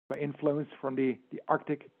by influence from the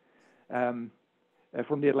Arctic,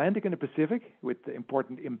 from the Atlantic and the Pacific, with the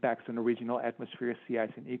important impacts on the regional atmosphere, sea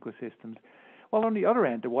ice, and ecosystems. While on the other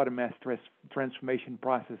hand, the water mass transformation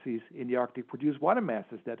processes in the Arctic produce water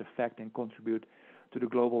masses that affect and contribute to the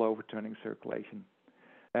global overturning circulation.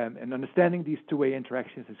 And understanding these two-way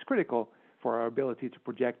interactions is critical for our ability to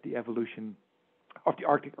project the evolution of the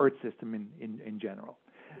Arctic Earth system in general.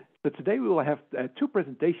 So today we will have two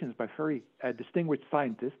presentations by very distinguished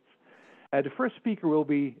scientists. The first speaker will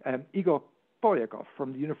be Igor Polyakov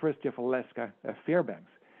from the University of Alaska Fairbanks,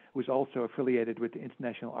 who is also affiliated with the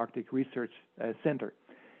International Arctic Research Center.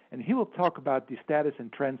 And he will talk about the status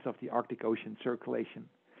and trends of the Arctic Ocean circulation.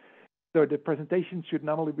 So the presentation should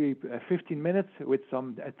not only be 15 minutes with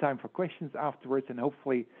some time for questions afterwards, and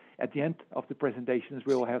hopefully at the end of the presentations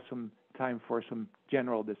we will have some time for some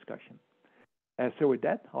general discussion. So with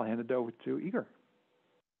that, I'll hand it over to Igor.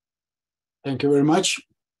 Thank you very much.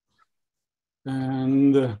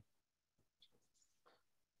 And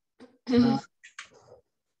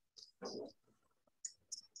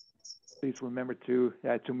please remember to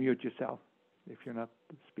mute yourself if you're not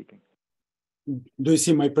speaking. Do you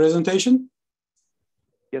see my presentation?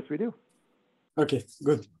 Yes, we do. Okay,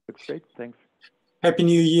 good. Looks great, thanks. Happy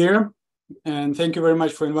New Year, and thank you very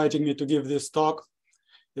much for inviting me to give this talk.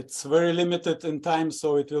 It's very limited in time,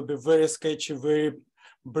 so it will be very sketchy, very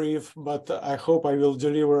brief, but I hope I will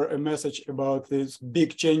deliver a message about these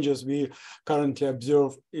big changes we currently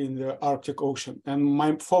observe in the Arctic Ocean. And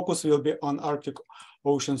my focus will be on Arctic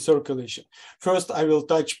Ocean circulation. First, I will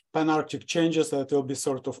touch Pan-Arctic changes. That will be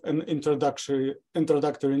sort of an introductory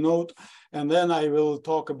note. And then I will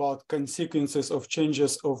talk about consequences of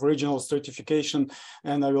changes of regional stratification,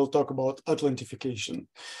 and I will talk about Atlantification.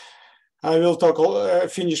 I will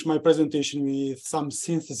finish my presentation with some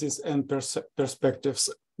synthesis and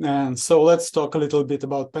perspectives. And so let's talk a little bit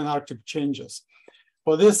about Pan-Arctic changes.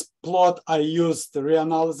 For this plot, I used the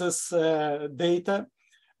reanalysis data,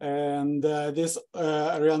 and this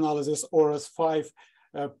reanalysis ORAS-5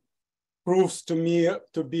 proves to me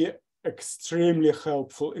to be extremely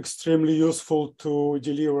helpful, extremely useful to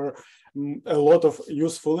deliver a lot of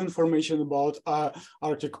useful information about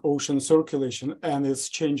Arctic Ocean circulation and its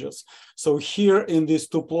changes. So here in these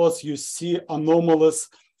two plots, you see anomalous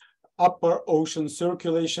upper ocean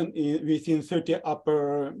circulation within 30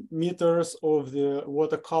 upper meters of the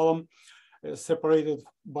water column, separated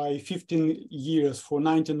by 15 years for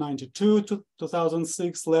 1992 to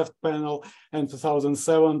 2006 left panel and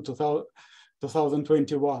 2007 to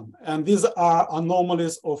 2021. And these are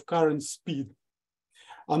anomalies of current speed.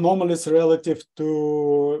 Anomalies relative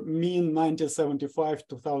to mean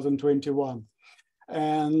 1975-2021.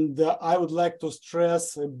 And I would like to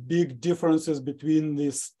stress big differences between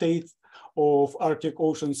the state of Arctic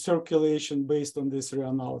Ocean circulation based on this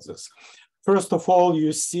reanalysis. First of all,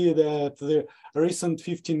 you see that the recent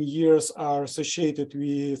 15 years are associated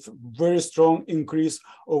with very strong increase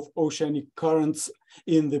of oceanic currents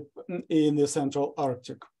in the central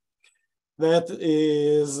Arctic. That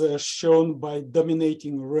is shown by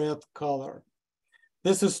dominating red color.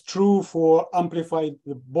 This is true for amplified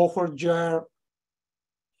Beaufort gyre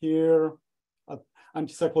here,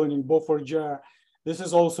 anticyclonic Beaufort gyre. This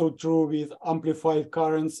is also true with amplified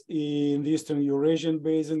currents in the Eastern Eurasian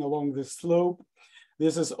basin along the slope.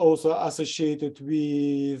 This is also associated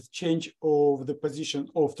with change of the position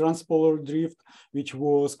of transpolar drift, which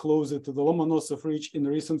was closer to the Lomonosov Ridge in the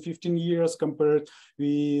recent 15 years compared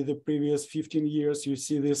with the previous 15 years. You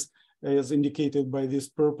see this as indicated by these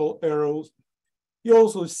purple arrows. You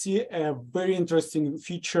also see a very interesting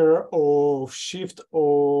feature of shift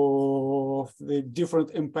of the different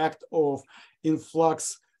impact of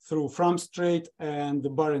influx through Fram Strait and the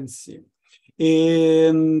Barents Sea.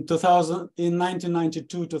 In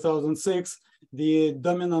 1992-2006, the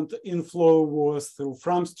dominant inflow was through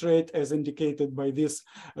Fram Strait, as indicated by this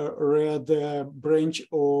red branch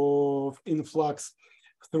of influx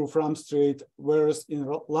through Fram Strait, whereas in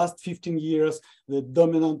the last 15 years, the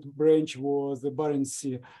dominant branch was the Barents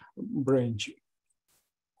Sea branch.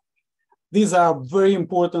 These are very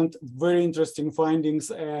important, very interesting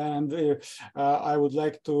findings, and I would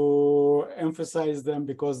like to emphasize them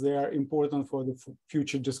because they are important for the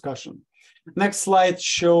future discussion. Next slide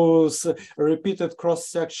shows repeated cross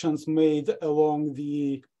sections made along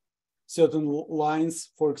the certain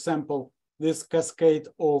lines. For example, this cascade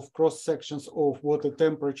of cross sections of water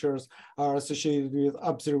temperatures are associated with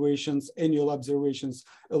observations, annual observations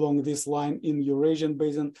along this line in Eurasian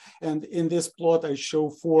basin. And in this plot, I show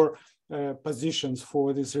four positions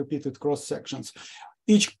for these repeated cross sections.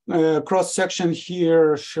 Each cross-section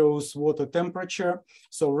here shows water temperature.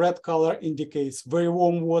 So red color indicates very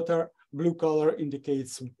warm water, blue color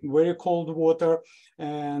indicates very cold water,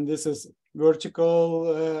 and this is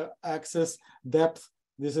vertical axis depth.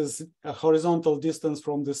 This is a horizontal distance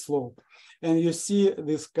from the slope. And you see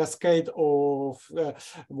this cascade of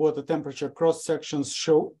water temperature cross sections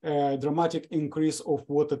show a dramatic increase of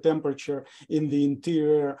water temperature in the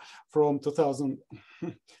interior from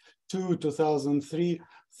 2002, 2003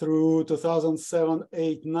 through 2007,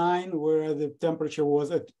 8, 9, where the temperature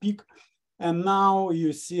was at peak. And now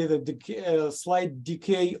you see the slight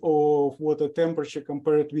decay of water temperature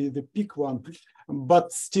compared with the peak one,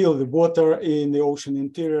 but still the water in the ocean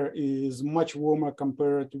interior is much warmer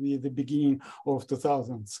compared with the beginning of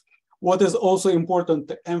 2000s. What is also important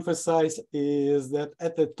to emphasize is that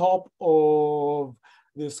at the top of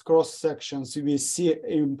these cross sections, we see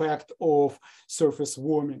impact of surface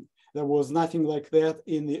warming. There was nothing like that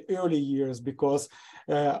in the early years because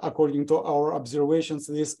according to our observations,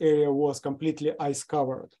 this area was completely ice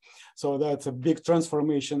covered. So that's a big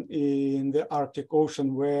transformation in the Arctic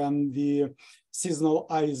Ocean when the seasonal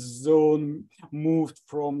ice zone moved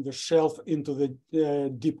from the shelf into the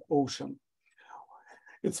deep ocean.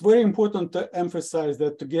 It's very important to emphasize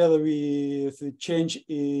that together with the change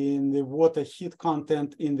in the water heat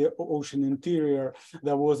content in the ocean interior,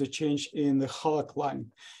 there was a change in the halocline.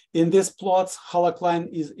 In these plots, halocline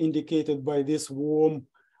is indicated by this warm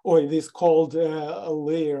or this cold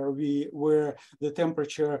layer where the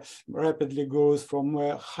temperature rapidly goes from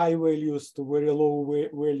high values to very low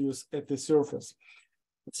values at the surface.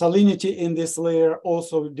 Salinity in this layer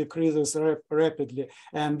also decreases rapidly,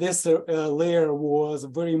 and this layer was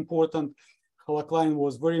very important. Halocline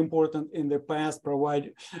was very important in the past,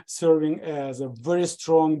 serving as a very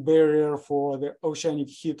strong barrier for the oceanic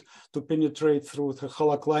heat to penetrate through the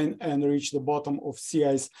halocline and reach the bottom of sea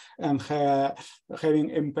ice and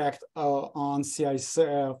having impact on sea ice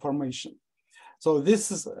formation. So this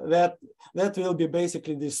is that will be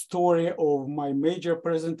basically the story of my major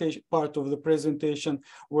presentation, part of the presentation,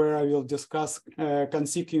 where I will discuss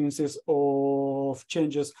consequences of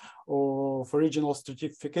changes of regional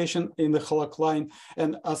stratification in the halocline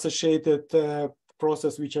and associated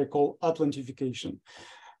process, which I call Atlantification.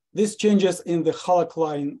 These changes in the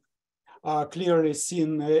halocline are clearly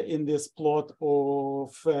seen in this plot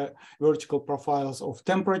of vertical profiles of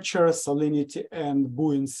temperature, salinity, and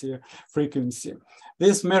buoyancy frequency.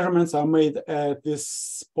 These measurements are made at this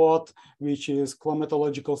spot, which is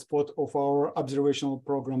climatological spot of our observational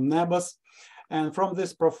program NABAS. And from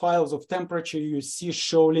these profiles of temperature, you see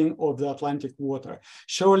shoaling of the Atlantic water.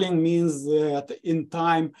 Shoaling means that in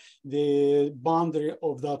time, the boundary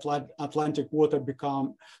of the Atlantic water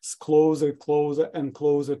becomes closer and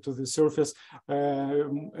closer to the surface,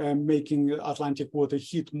 making Atlantic water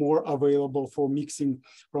heat more available for mixing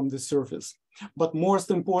from the surface. But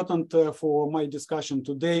most important for my discussion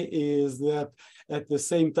today is that at the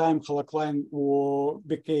same time, halocline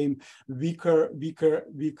became weaker,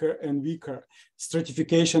 and weaker.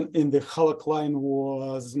 Stratification in the halocline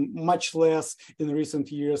was much less in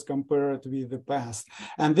recent years compared with the past.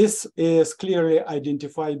 And this is clearly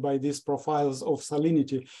identified by these profiles of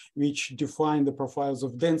salinity, which define the profiles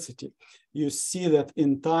of density. You see that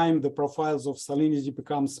in time, the profiles of salinity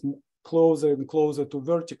becomes closer and closer to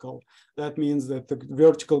vertical. That means that the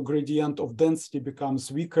vertical gradient of density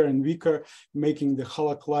becomes weaker and weaker, making the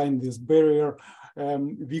halocline, this barrier,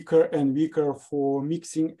 weaker and weaker for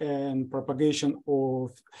mixing and propagation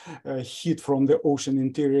of heat from the ocean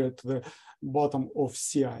interior to the bottom of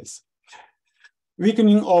sea ice.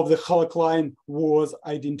 Weakening of the halocline was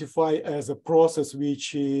identified as a process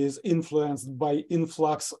which is influenced by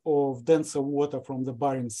influx of denser water from the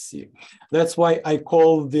Barents Sea. That's why I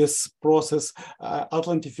call this process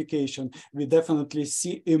Atlantification. We definitely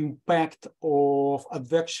see impact of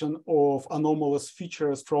advection of anomalous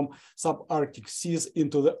features from subarctic seas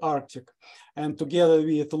into the Arctic. And together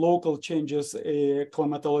with local changes,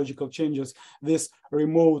 climatological changes, this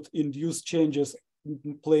remote induced changes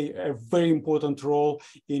play a very important role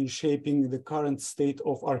in shaping the current state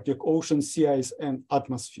of Arctic Ocean, sea ice, and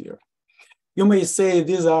atmosphere. You may say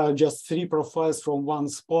these are just three profiles from one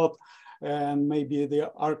spot, and maybe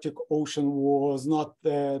the Arctic Ocean was not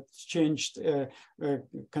changed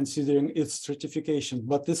considering its stratification,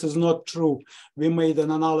 but this is not true. We made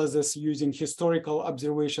an analysis using historical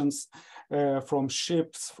observations from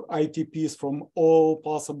ships, ITPs, from all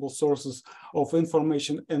possible sources of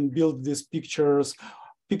information, and build this picture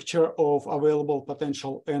of available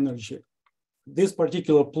potential energy. This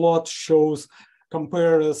particular plot shows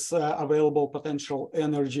compares available potential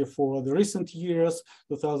energy for the recent years,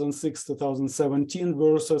 2006, 2017,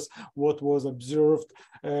 versus what was observed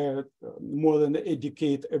more than a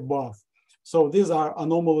decade above. So these are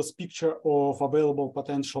anomalous picture of available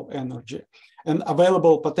potential energy. And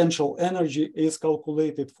available potential energy is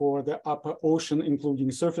calculated for the upper ocean,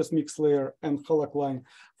 including surface mix layer and halocline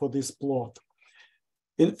for this plot.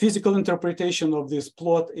 In physical interpretation of this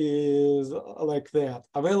plot is like that.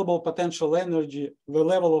 Available potential energy, the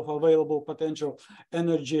level of available potential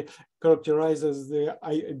energy characterizes the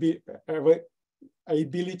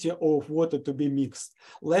ability of water to be mixed.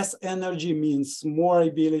 Less energy means more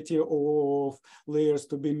ability of layers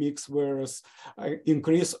to be mixed, whereas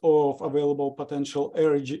increase of available potential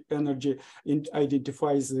energy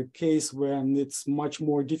identifies the case when it's much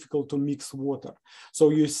more difficult to mix water.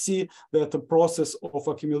 So you see that the process of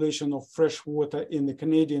accumulation of fresh water in the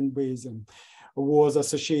Canadian basin was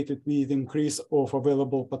associated with increase of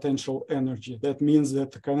available potential energy. That means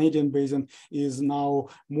that the Canadian basin is now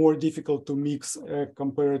more difficult to mix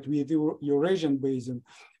compared with the Eurasian basin,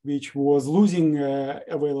 which was losing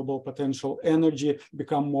available potential energy,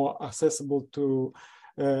 become more accessible to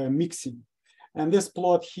mixing. And this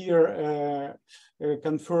plot here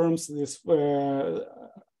confirms this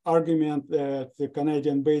argument that the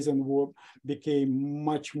Canadian basin became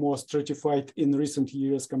much more stratified in recent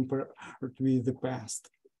years compared with the past.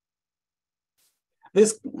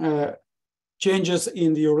 This changes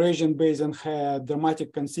in the Eurasian basin had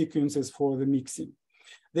dramatic consequences for the mixing.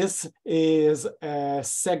 This is a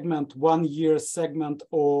segment, 1 year segment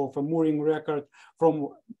of a mooring record from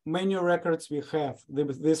many records we have.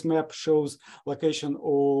 This map shows location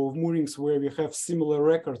of moorings where we have similar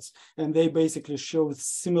records, and they basically show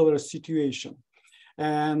similar situation.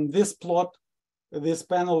 And this plot, this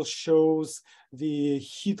panel shows the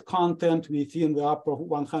heat content within the upper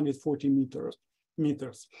 140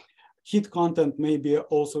 meters. Heat content may be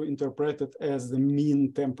also interpreted as the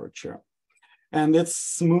mean temperature. And it's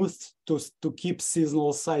smooth to keep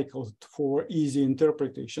seasonal cycles for easy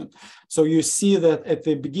interpretation. So you see that at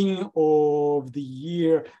the beginning of the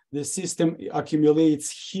year, the system accumulates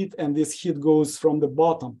heat, and this heat goes from the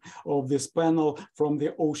bottom of this panel from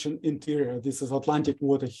the ocean interior. This is Atlantic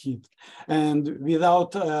water heat. And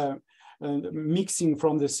without mixing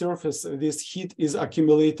from the surface, this heat is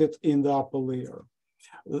accumulated in the upper layer.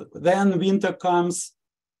 Then winter comes,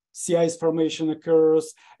 sea ice formation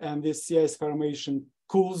occurs, and this sea ice formation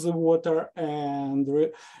cools the water, and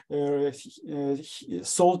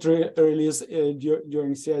salt release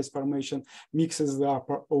during sea ice formation mixes the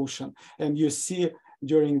upper ocean. And you see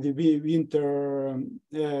during the winter,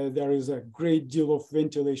 there is a great deal of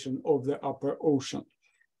ventilation of the upper ocean.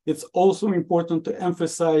 It's also important to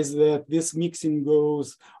emphasize that this mixing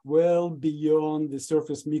goes well beyond the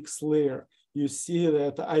surface mix layer. You see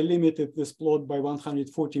that I limited this plot by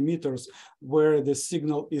 140 meters where the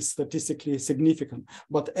signal is statistically significant,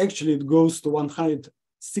 but actually it goes to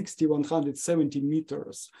 160, 170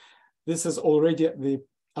 meters. This is already the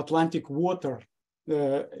Atlantic water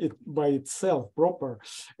by itself proper.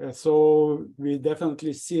 So we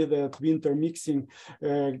definitely see that winter mixing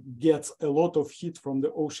gets a lot of heat from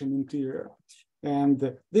the ocean interior.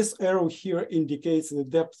 And this arrow here indicates the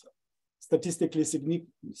depth, statistically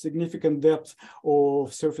significant depth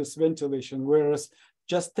of surface ventilation, whereas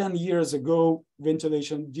just 10 years ago,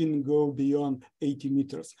 ventilation didn't go beyond 80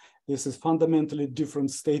 meters. This is fundamentally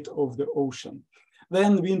different state of the ocean.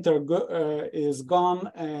 Then winter is gone,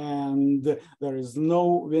 and there is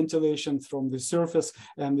no ventilation from the surface,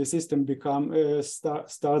 and the system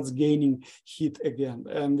starts gaining heat again.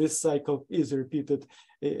 And this cycle is repeated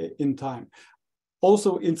in time.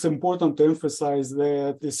 Also, it's important to emphasize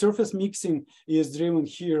that the surface mixing is driven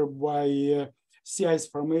here by sea ice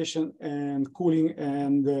formation and cooling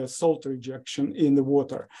and salt rejection in the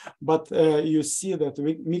water. But you see that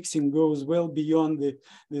the mixing goes well beyond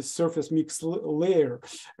the surface mix layer.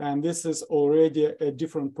 And this is already a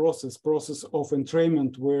different process of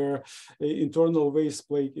entrainment, where internal waves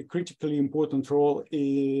play a critically important role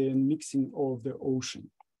in mixing of the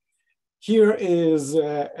ocean. Here is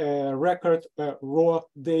a record, raw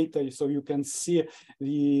data, so you can see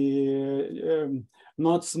the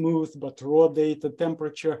not smooth but raw data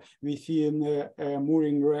temperature within a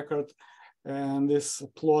mooring record. And this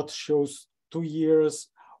plot shows 2 years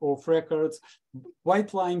of records.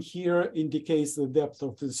 White line here indicates the depth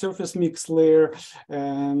of the surface mix layer,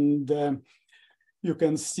 and you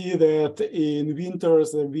can see that in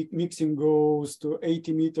winters, the mixing goes to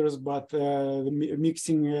 80 meters, but the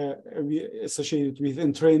mixing associated with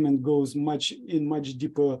entrainment goes in much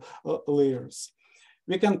deeper layers.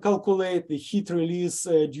 We can calculate the heat release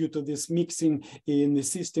due to this mixing in the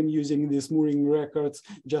system using these mooring records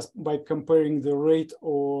just by comparing the rate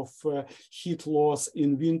of heat loss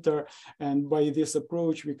in winter. And by this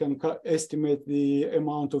approach, we can estimate the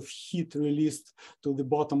amount of heat released to the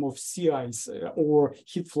bottom of sea ice or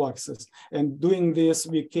heat fluxes. And doing this,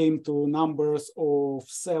 we came to numbers of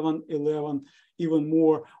 7, 11, even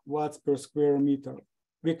more watts per square meter.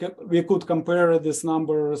 We could compare these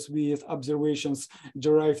numbers with observations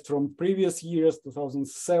derived from previous years,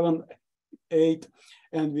 2007, 8,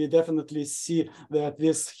 and we definitely see that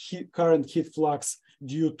this current heat flux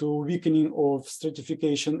due to weakening of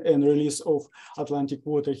stratification and release of Atlantic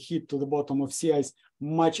water heat to the bottom of sea ice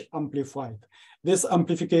much amplified. This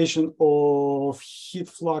amplification of heat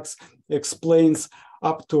flux explains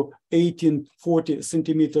up to 1840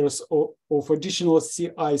 centimeters of additional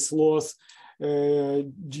sea ice loss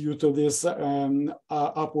due to this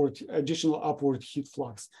additional upward heat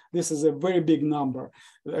flux. This is a very big number.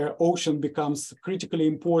 Ocean becomes critically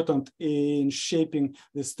important in shaping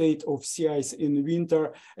the state of sea ice in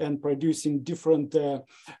winter and producing different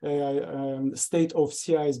state of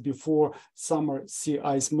sea ice before summer sea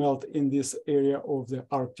ice melt in this area of the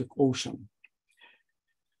Arctic Ocean.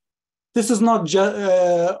 This is not just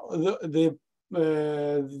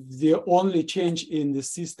the only change in the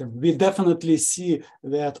system. We definitely see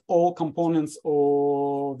that all components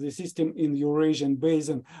of the system in the Eurasian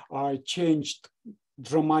basin are changed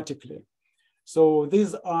dramatically. So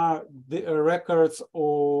these are the records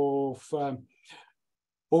of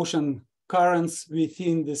ocean currents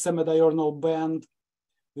within the semidiurnal band.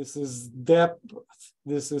 This is depth,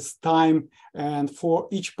 this is time, and for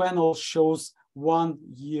each panel shows 1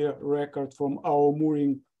 year record from our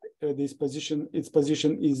mooring. Its position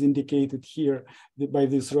is indicated here by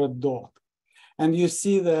this red dot. And you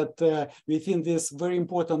see that within this very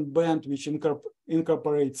important band, which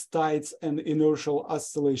incorporates tides and inertial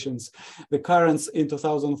oscillations, the currents in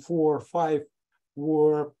 2004-5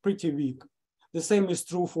 were pretty weak. The same is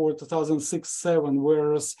true for 2006-7,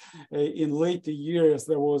 whereas in later years,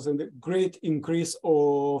 there was a great increase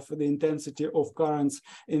of the intensity of currents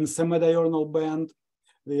in semidiurnal band.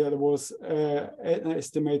 There was an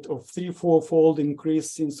estimate of 3-4-fold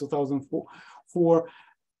increase since 2004.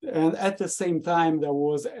 And at the same time, there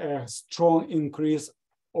was a strong increase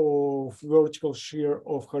of vertical shear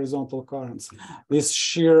of horizontal currents. This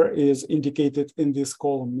shear is indicated in this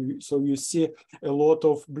column. So you see a lot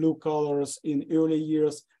of blue colors in early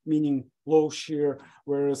years, meaning low shear,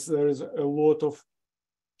 whereas there is a lot of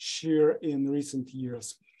shear in recent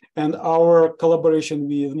years. And our collaboration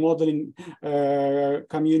with modeling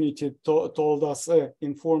community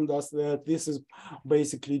informed us that this is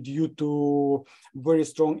basically due to very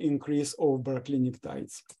strong increase of baroclinic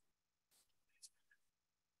tides.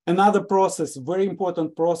 Another process, very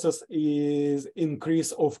important process, is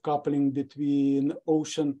increase of coupling between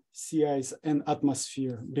ocean, sea ice, and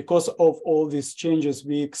atmosphere. Because of all these changes,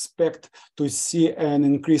 we expect to see an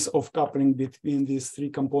increase of coupling between these three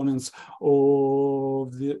components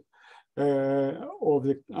of the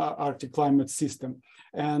Arctic climate system.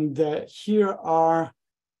 And here are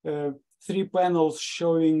three panels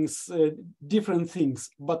showing different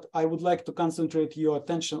things, but I would like to concentrate your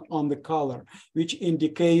attention on the color, which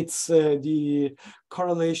indicates the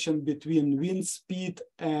correlation between wind speed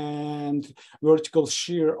and vertical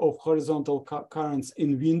shear of horizontal currents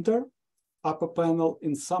in winter, upper panel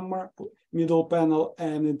in summer, middle panel,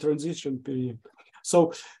 and in transition period.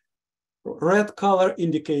 So red color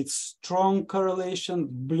indicates strong correlation,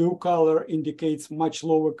 blue color indicates much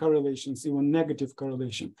lower correlations, even negative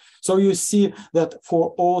correlation. So you see that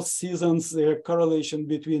for all seasons, the correlation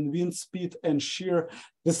between wind speed and shear,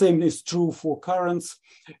 the same is true for currents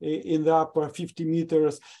in the upper 50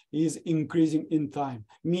 meters, is increasing in time,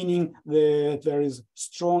 meaning that there is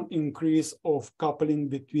strong increase of coupling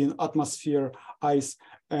between atmosphere, ice,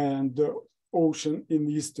 and the ocean in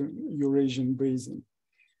the Eastern Eurasian basin.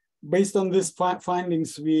 Based on these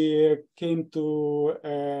findings, we came to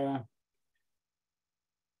an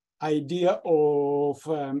idea of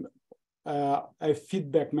a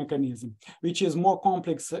feedback mechanism, which is more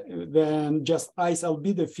complex than just ice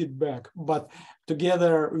albedo feedback, but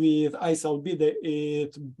together with ice albedo,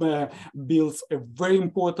 it builds a very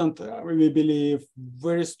important, we believe,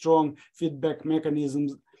 very strong feedback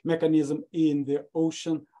mechanism in the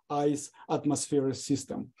ocean ice atmosphere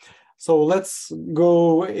system. So let's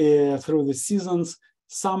go through the seasons.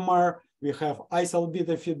 Summer, we have ice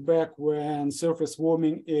albedo feedback when surface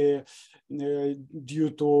warming due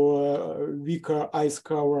to weaker ice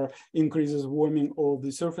cover increases warming of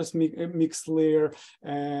the surface mixed layer,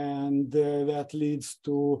 and that leads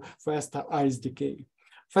to faster ice decay.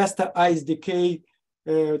 Faster ice decay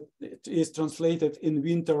it is translated in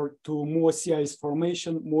winter to more sea ice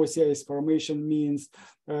formation. More sea ice formation means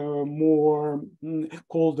more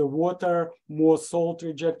colder water, more salt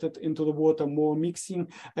rejected into the water, more mixing,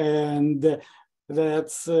 and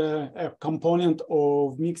that's a component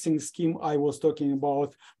of mixing scheme I was talking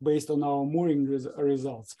about based on our mooring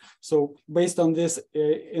results. So based on this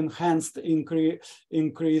enhanced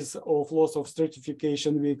increase of loss of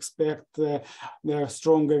stratification, we expect the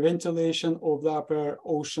stronger ventilation of the upper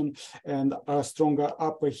ocean and a stronger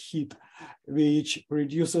upper heat, which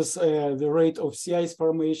reduces the rate of sea ice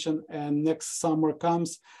formation. And next summer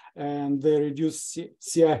comes and the reduced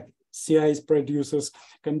sea ice produces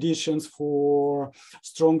conditions for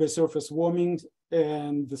stronger surface warming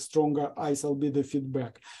and the stronger ice albedo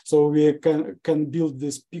feedback. So we can build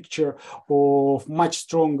this picture of much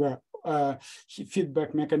stronger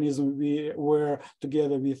feedback mechanism where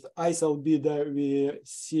together with ice albedo, we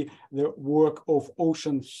see the work of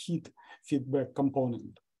ocean heat feedback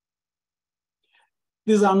component.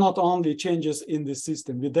 These are not only changes in the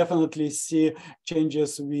system. We definitely see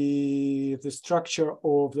changes with the structure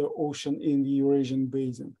of the ocean in the Eurasian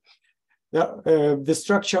basin. The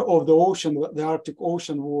structure of the ocean, the Arctic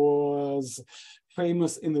Ocean, was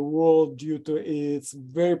famous in the world due to its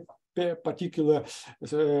very particular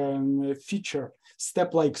feature,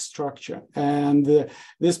 step-like structure. And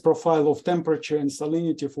this profile of temperature and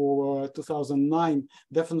salinity for 2009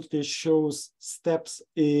 definitely shows steps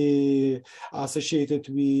associated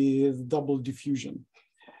with double diffusion.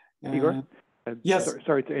 Igor? Yes.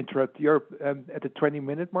 Sorry to interrupt. You're at the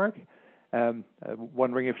 20-minute mark.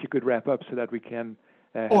 Wondering if you could wrap up so that we can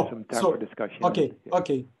have some time for discussion. Okay, yeah.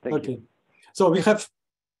 okay, Thank okay. you. So we have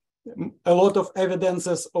a lot of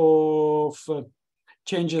evidences of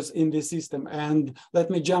changes in the system. And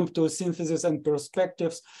let me jump to synthesis and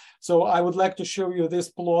perspectives. So I would like to show you this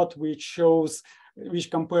plot, which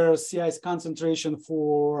compares sea ice concentration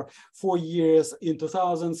for 4 years in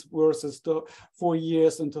 2000s versus 4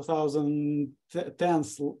 years in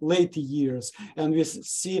 2010s, late years. And we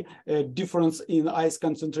see a difference in ice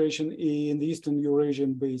concentration in the Eastern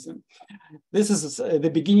Eurasian basin. This is the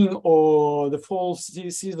beginning of the fall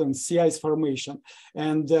season sea ice formation.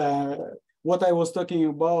 And what I was talking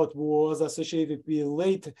about was associated with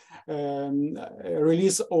late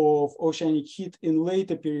release of oceanic heat in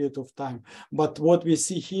later period of time. But what we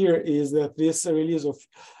see here is that this release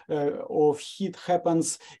of heat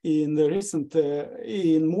happens in the recent,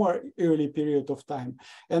 in more early period of time.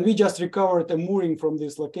 And we just recovered a mooring from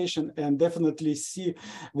this location and definitely see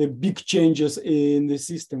the big changes in the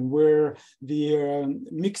system where the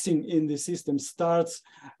mixing in the system starts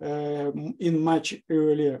in much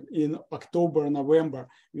earlier, in October, November,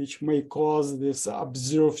 which may cause this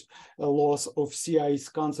observed loss of sea ice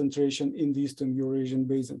concentration in the Eastern Eurasian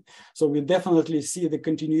basin. So we definitely see the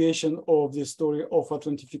continuation of the story of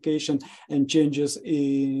Atlantification and changes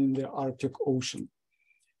in the Arctic Ocean.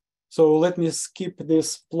 So let me skip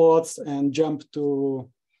these plots and jump to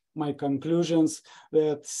my conclusions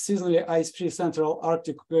that seasonally ice-free Central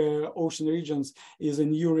Arctic Ocean regions is a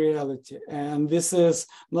new reality. And this is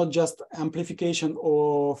not just amplification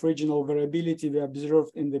of regional variability we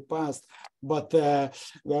observed in the past, but there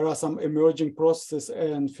are some emerging processes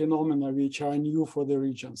and phenomena which are new for the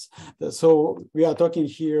regions. So we are talking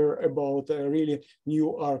here about a really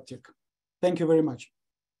new Arctic. Thank you very much.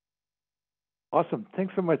 Awesome.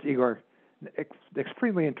 Thanks so much, Igor.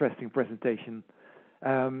 Extremely interesting presentation.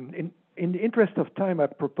 In the interest of time, I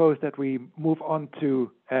propose that we move on to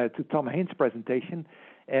Tom Haine's presentation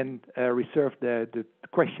and reserve the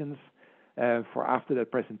questions for after that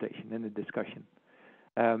presentation and the discussion.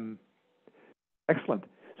 Excellent.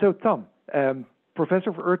 So Tom, Professor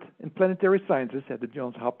of Earth and Planetary Sciences at the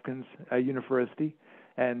Johns Hopkins University,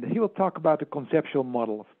 and he will talk about the conceptual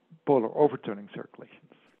model of polar overturning circulations.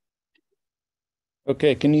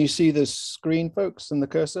 Okay, can you see the screen, folks, and the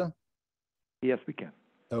cursor? Yes, we can.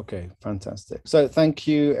 Okay, fantastic. So thank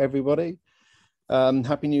you, everybody.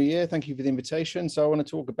 Happy New Year. Thank you for the invitation. So I want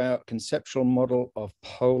to talk about conceptual model of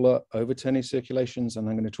polar overturning circulations, and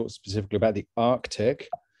I'm going to talk specifically about the Arctic.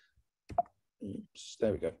 Oops,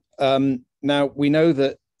 there we go. Now, we know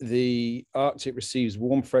that the Arctic receives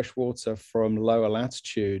warm fresh water from lower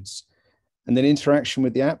latitudes, and then interaction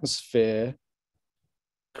with the atmosphere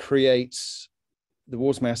creates the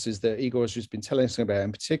water masses that Igor has just been telling us about,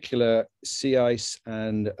 in particular sea ice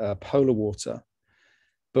and polar water.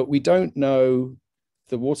 But we don't know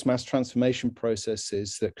the water mass transformation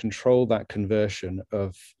processes that control that conversion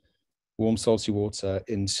of warm salty water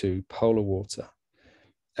into polar water.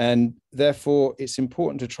 And therefore, it's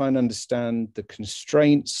important to try and understand the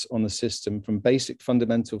constraints on the system from basic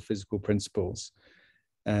fundamental physical principles.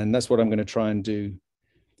 And that's what I'm going to try and do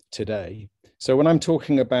today. So when I'm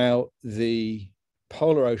talking about the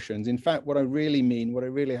polar oceans, in fact, what I really mean, what I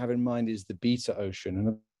really have in mind is the beta ocean. In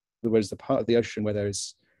other words, the part of the ocean where there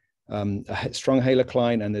is a strong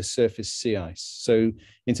halocline and there's surface sea ice. So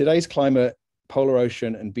in today's climate, polar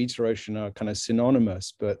ocean and beta ocean are kind of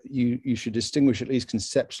synonymous, but you should distinguish at least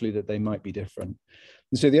conceptually that they might be different.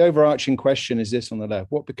 And so the overarching question is this on the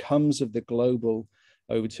left: what becomes of the global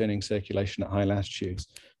overturning circulation at high latitudes?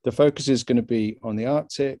 The focus is going to be on the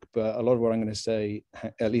Arctic, but a lot of what I'm going to say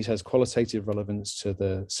at least has qualitative relevance to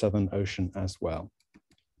the Southern Ocean as well.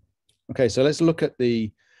 Okay, so let's look at the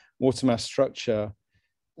water mass structure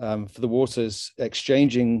for the waters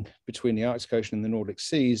exchanging between the Arctic Ocean and the Nordic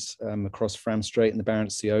Seas across Fram Strait and the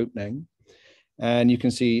Barents Sea opening. And you can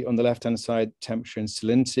see on the left-hand side, temperature and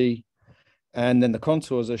salinity. And then the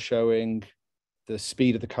contours are showing the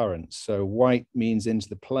speed of the currents. So white means into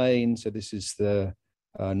the plain. So this is the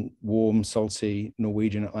warm, salty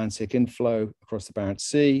Norwegian Atlantic inflow across the Barents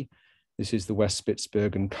Sea. This is the West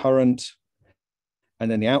Spitsbergen current. And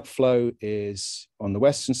then the outflow is on the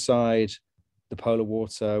western side, the polar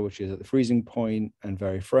water, which is at the freezing point and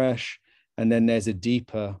very fresh. And then there's a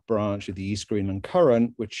deeper branch of the East Greenland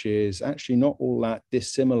current, which is actually not all that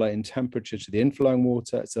dissimilar in temperature to the inflowing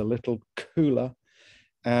water. It's a little cooler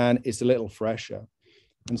and it's a little fresher.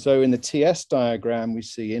 And so in the TS diagram, we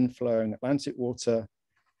see inflowing Atlantic water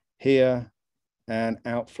here and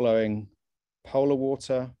outflowing polar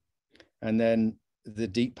water. And then the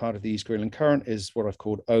deep part of the East Greenland current is what I've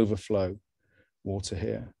called overflow water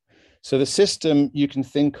here. So the system you can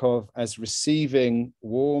think of as receiving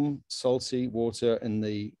warm, salty water in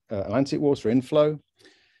the Atlantic water inflow.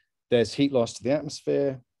 There's heat loss to the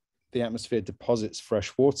atmosphere. The atmosphere deposits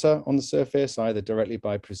fresh water on the surface, either directly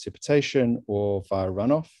by precipitation or via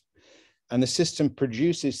runoff. And the system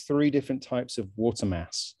produces three different types of water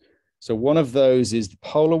mass. So one of those is the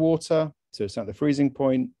polar water. So it's at the freezing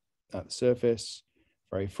point, at the surface,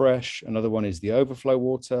 very fresh. Another one is the overflow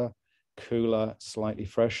water, cooler, slightly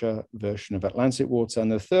fresher version of Atlantic water.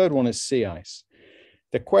 And the third one is sea ice.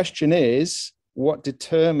 The question is, what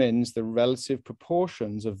determines the relative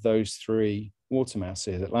proportions of those three water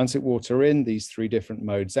masses? Atlantic water in, these three different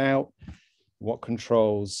modes out. What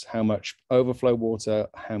controls how much overflow water,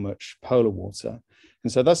 how much polar water?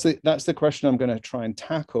 And so that's the question I'm going to try and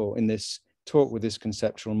tackle in this talk with this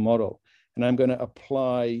conceptual model. And I'm going to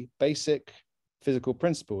apply basic physical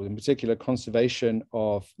principles, in particular conservation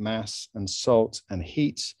of mass and salt and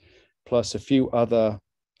heat, plus a few other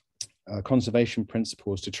conservation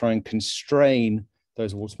principles to try and constrain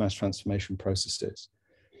those water mass transformation processes.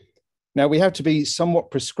 Now, we have to be somewhat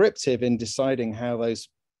prescriptive in deciding how those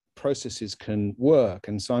processes can work.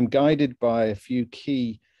 And so I'm guided by a few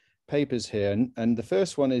key papers here. And the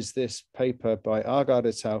first one is this paper by Agard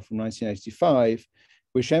et al. From 1985,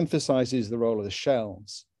 which emphasizes the role of the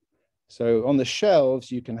shelves. So on the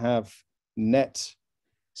shelves, you can have net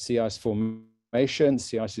sea ice formation.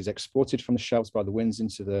 Sea ice is exported from the shelves by the winds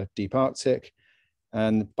into the deep Arctic.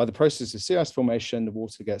 And by the process of sea ice formation, the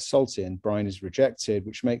water gets salty and brine is rejected,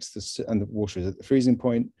 which makes and the water is at the freezing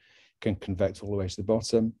point, can convect all the way to the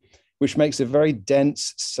bottom, which makes a very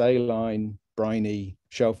dense, saline, briny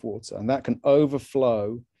shelf water. And that can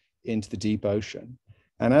overflow into the deep ocean.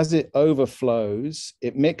 And as it overflows,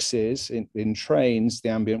 it mixes, entrains the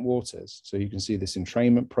ambient waters. So you can see this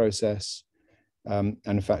entrainment process. And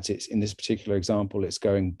in fact, it's in this particular example, it's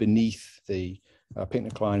going beneath the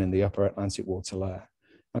pycnocline in the upper Atlantic water layer.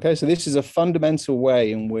 Okay, so this is a fundamental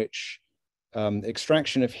way in which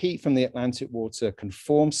extraction of heat from the Atlantic water can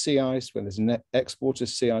form sea ice when there's an export of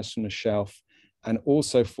sea ice from the shelf and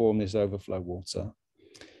also form this overflow water.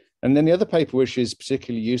 And then the other paper, which is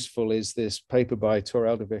particularly useful, is this paper by Tor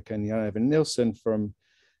Eldevik and Jan Evan Nielsen from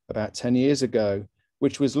about 10 years ago,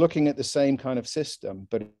 which was looking at the same kind of system,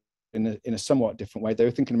 but in a somewhat different way. They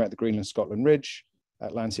were thinking about the Greenland-Scotland Ridge,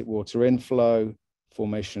 Atlantic water inflow,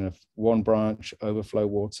 formation of one branch, overflow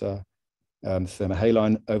water,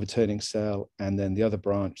 thermohaline overturning cell, and then the other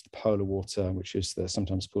branch, the polar water, which is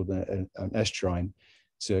sometimes called an estuarine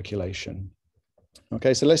circulation.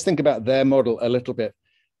 Okay, so let's think about their model a little bit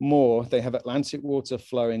more. They have Atlantic water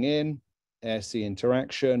flowing in, air-sea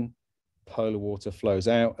interaction, polar water flows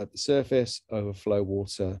out at the surface, overflow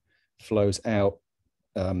water flows out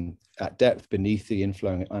at depth beneath the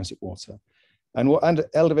inflowing Atlantic water. And what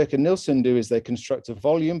Eldevik and Nielsen do is they construct a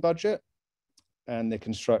volume budget, and they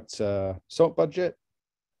construct a salt budget,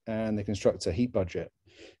 and they construct a heat budget.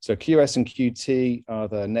 So QS and QT are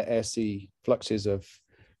the net air-sea fluxes of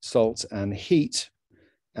salt and heat.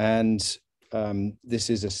 And this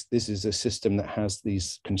is a system that has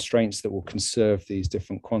these constraints that will conserve these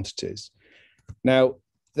different quantities. Now,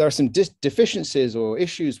 there are some deficiencies or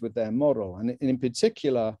issues with their model, and in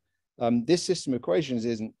particular, this system of equations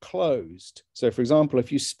isn't closed. So, for example,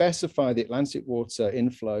 if you specify the Atlantic water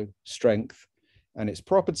inflow strength and its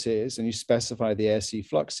properties, and you specify the air-sea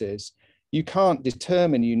fluxes, you can't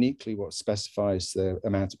determine uniquely what specifies the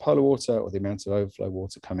amount of polar water or the amount of overflow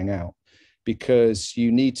water coming out, because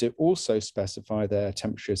you need to also specify their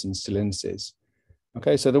temperatures and salinities.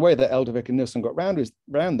 Okay, so the way that Eldovik and Nilsson got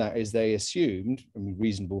around that is they assumed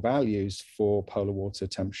reasonable values for polar water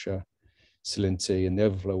temperature, salinity, and the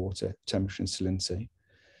overflow water temperature and salinity.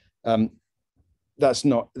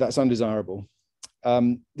 That's undesirable.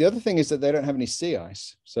 The other thing is that they don't have any sea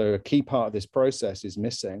ice. So a key part of this process is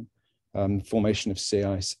missing, formation of sea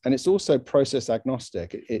ice. And it's also process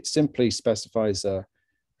agnostic. It simply specifies a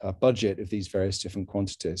budget of these various different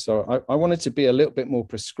quantities. So I wanted to be a little bit more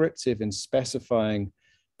prescriptive in specifying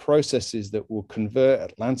processes that will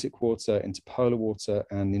convert Atlantic water into polar water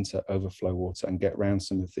and into overflow water and get around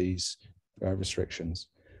some of these restrictions.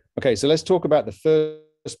 Okay, so let's talk about the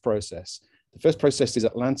first process. The first process is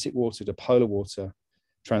Atlantic water to polar water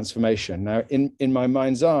transformation. Now, in my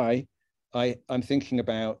mind's eye, I'm thinking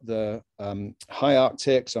about the high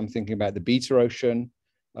Arctic, so I'm thinking about the beta ocean.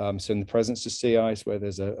 So in the presence of sea ice, where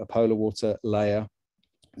there's a polar water layer,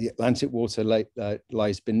 the Atlantic water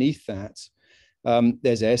lies beneath that.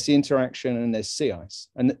 There's air-sea interaction and there's sea ice.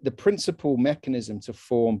 And the principal mechanism to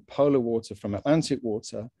form polar water from Atlantic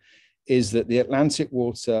water is that the Atlantic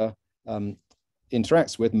water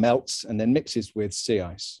interacts with, melts, and then mixes with sea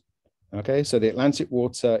ice. Okay, so the Atlantic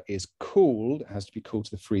water is cooled, it has to be cooled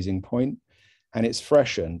to the freezing point, and it's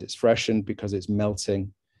freshened. It's freshened because it's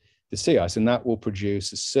melting the sea ice, and that will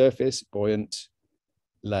produce a surface buoyant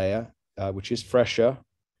layer, which is fresher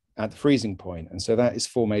at the freezing point. And so that is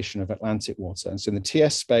formation of Atlantic water. And so in the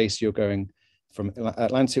TS space, you're going from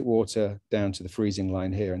Atlantic water down to the freezing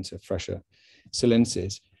line here into fresher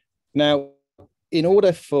salinities. Now, in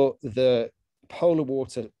order for the polar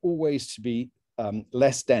water always to be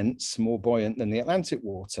less dense, more buoyant than the Atlantic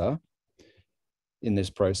water in this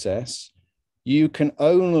process, you can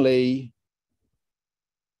only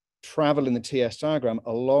travel in the TS diagram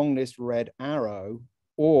along this red arrow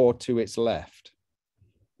or to its left.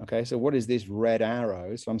 Okay, so what is this red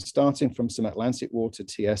arrow? So I'm starting from some Atlantic water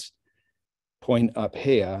TS point up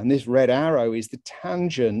here, and this red arrow is the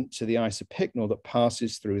tangent to the isopycnal that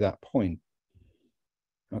passes through that point.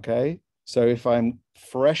 Okay, so if I'm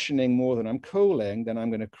freshening more than I'm cooling, then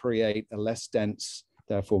I'm going to create a less dense,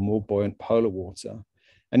 therefore more buoyant polar water.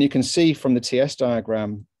 And you can see from the TS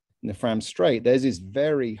diagram in the Fram Strait, there's this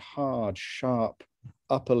very hard, sharp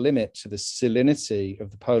upper limit to the salinity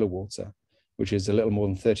of the polar water, which is a little more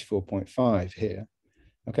than 34.5 here.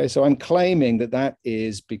 Okay, so I'm claiming that that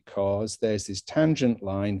is because there's this tangent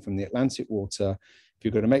line from the Atlantic water. If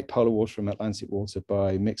you're going to make polar water from Atlantic water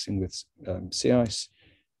by mixing with sea ice,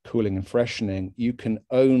 cooling and freshening, you can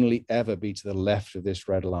only ever be to the left of this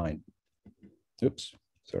red line. Oops,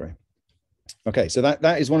 sorry. Okay, so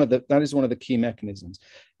that is one of the key mechanisms.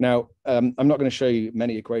 Now, I'm not going to show you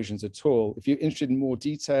many equations at all. If you're interested in more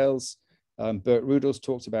details, Bert Rudels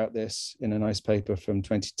talked about this in a nice paper from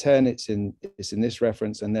 2010. It's in this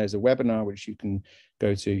reference, and there's a webinar which you can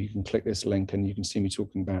go to. You can click this link and you can see me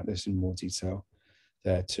talking about this in more detail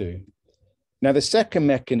there too. Now, the second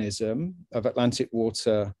mechanism of Atlantic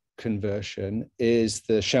water conversion is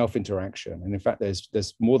the shelf interaction. And in fact,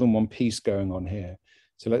 there's more than one piece going on here.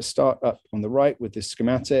 So let's start up on the right with this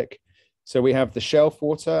schematic. So we have the shelf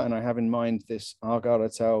water, and I have in mind this Argyle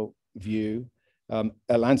et al. View.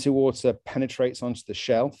 Atlantic water penetrates onto the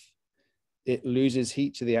shelf. It loses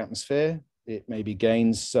heat to the atmosphere. It maybe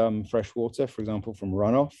gains some fresh water, for example, from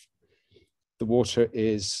runoff. The water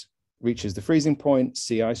reaches the freezing point,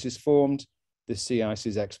 sea ice is formed. The sea ice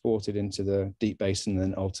is exported into the deep basin and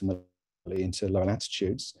then ultimately into lower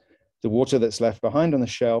latitudes. The water that's left behind on the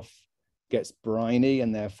shelf gets briny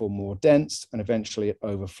and therefore more dense, and eventually it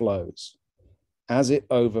overflows. As it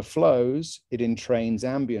overflows, it entrains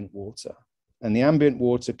ambient water. And the ambient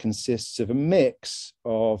water consists of a mix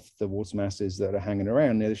of the water masses that are hanging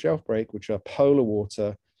around near the shelf break, which are polar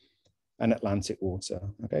water and Atlantic water.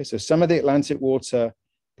 Okay, so some of the Atlantic water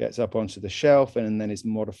gets up onto the shelf and then is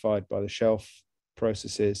modified by the shelf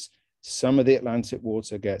processes. Some of the Atlantic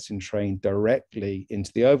water gets entrained directly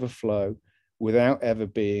into the overflow without ever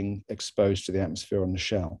being exposed to the atmosphere on the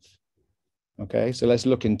shelf. Okay, so let's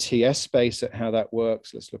look in TS space at how that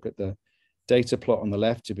works. Let's look at the data plot on the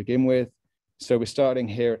left to begin with. So we're starting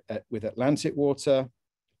here with Atlantic water.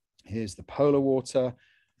 Here's the polar water.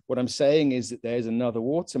 What I'm saying is that there's another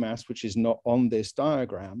water mass which is not on this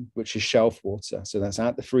diagram, which is shelf water. So that's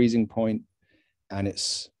at the freezing point, and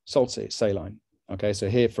it's salty, it's saline. Okay, so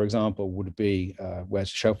here, for example, would be where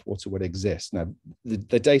shelf water would exist. Now,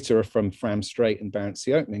 the data are from Fram Strait and Barents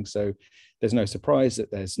Sea opening, so there's no surprise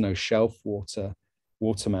that there's no shelf water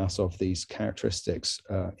mass of these characteristics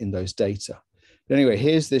in those data. But anyway,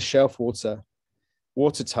 here's this shelf water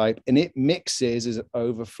type, and it mixes as it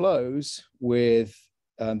overflows with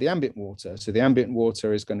the ambient water. So the ambient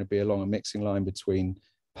water is going to be along a mixing line between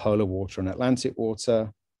polar water and Atlantic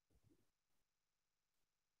water.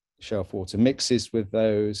 Shelf water mixes with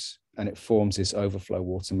those, and it forms this overflow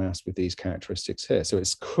water mass with these characteristics here. So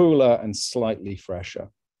it's cooler and slightly fresher.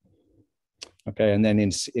 Okay, and then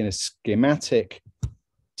in a schematic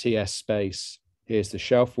TS space, here's the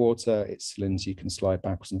shelf water. Its salinity can slide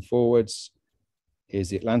backwards and forwards. Here's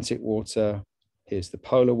the Atlantic water. Here's the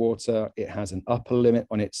polar water. It has an upper limit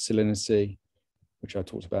on its salinity, which I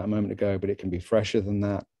talked about a moment ago, but it can be fresher than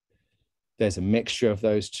that. There's a mixture of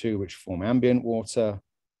those two which form ambient water.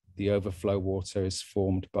 The overflow water is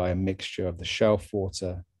formed by a mixture of the shelf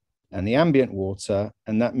water and the ambient water,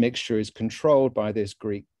 and that mixture is controlled by this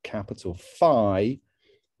Greek capital phi,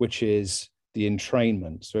 which is the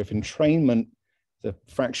entrainment. So if entrainment, the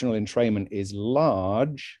fractional entrainment is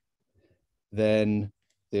large, then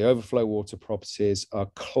the overflow water properties are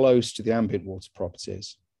close to the ambient water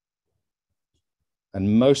properties.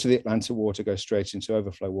 And most of the Atlantic water goes straight into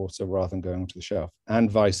overflow water rather than going onto the shelf, and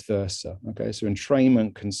vice versa. Okay, so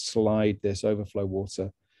entrainment can slide this overflow water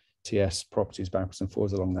TS properties backwards and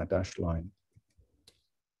forwards along that dashed line.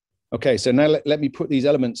 Okay, so now let me put these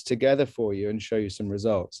elements together for you and show you some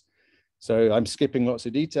results. So I'm skipping lots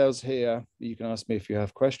of details here. You can ask me if you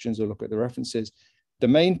have questions or look at the references. The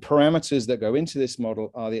main parameters that go into this model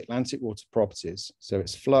are the Atlantic water properties. So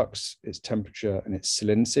its flux, its temperature, and its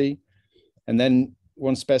salinity. And then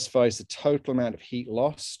one specifies the total amount of heat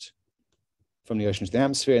lost from the ocean to the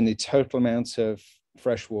atmosphere and the total amount of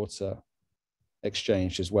fresh water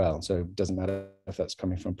exchanged as well. So it doesn't matter if that's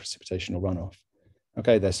coming from precipitation or runoff.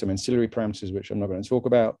 Okay, there's some ancillary parameters which I'm not going to talk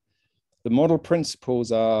about. The model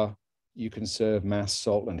principles are you conserve mass,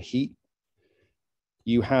 salt, and heat.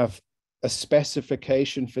 You have a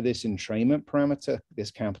specification for this entrainment parameter,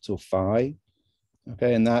 this capital phi.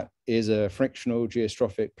 Okay, and that is a frictional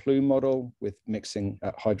geostrophic plume model with mixing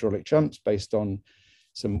at hydraulic jumps based on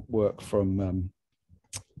some work from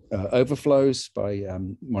overflows by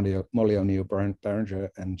Molly O'Neill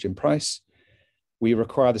Barringer and Jim Price. We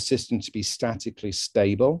require the system to be statically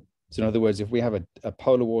stable. So in other words, if we have a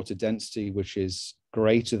polar water density which is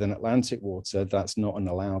greater than Atlantic water, that's not an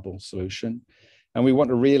allowable solution. And we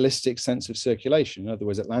want a realistic sense of circulation. In other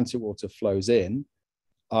words, Atlantic water flows in,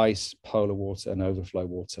 ice, polar water, and overflow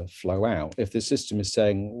water flow out. If the system is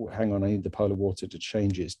saying, hang on, I need the polar water to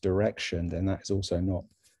change its direction, then that is also not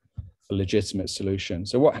a legitimate solution.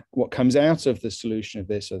 So what comes out of the solution of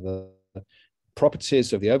this are the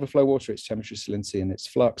properties of the overflow water, its temperature, salinity, and its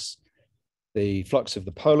flux. The flux of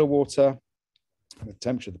the polar water, the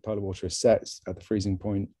temperature of the polar water is set at the freezing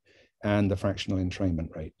point, and the fractional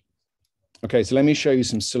entrainment rate. Okay, so let me show you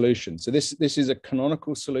some solutions. So this is a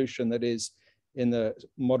canonical solution that is in the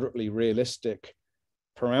moderately realistic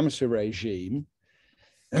parameter regime.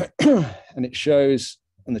 And it shows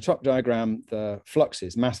on the top diagram the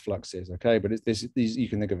fluxes, mass fluxes, okay? But these you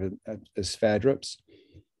can think of as sphere drips.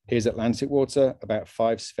 Here's Atlantic water, about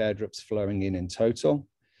 5 sphere drips flowing in total.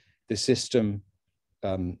 The system,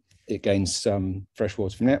 it gains some fresh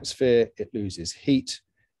water from the atmosphere, it loses heat,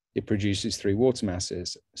 it produces 3 water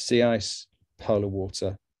masses, sea ice, polar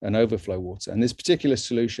water, and overflow water. And this particular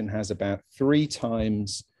solution has about 3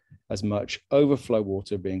 times as much overflow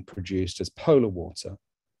water being produced as polar water.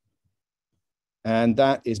 And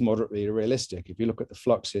that is moderately realistic. If you look at the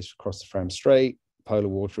fluxes across the Fram Strait, polar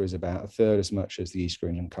water is about 1/3 as much as the East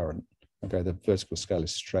Greenland current. Okay, the vertical scale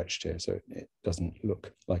is stretched here, so it doesn't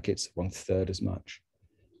look like it's 1/3 as much.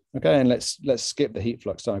 Okay, and let's skip the heat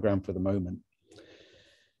flux diagram for the moment.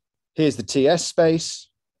 Here's the TS space.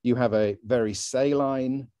 You have a very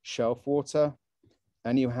saline shelf water,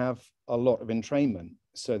 and you have a lot of entrainment.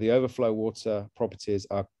 So the overflow water properties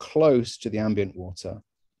are close to the ambient water.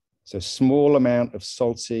 So small amount of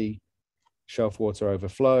salty shelf water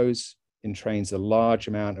overflows, entrains a large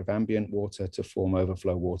amount of ambient water to form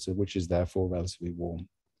overflow water, which is therefore relatively warm.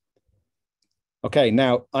 Okay,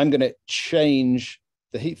 now I'm going to change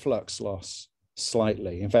the heat flux loss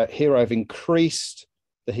slightly. In fact, here I've increased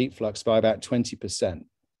the heat flux by about 20%.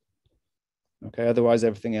 Okay, otherwise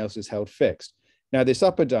everything else is held fixed. Now this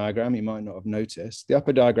upper diagram, you might not have noticed, the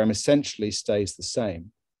upper diagram essentially stays the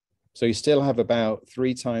same. So you still have about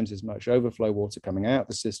 3 times as much overflow water coming out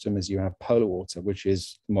the system as you have polar water, which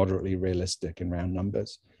is moderately realistic in round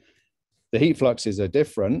numbers. The heat fluxes are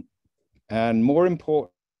different, and more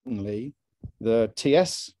importantly, the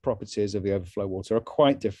TS properties of the overflow water are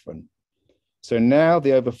quite different. So now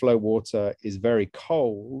the overflow water is very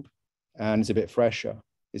cold and it's a bit fresher.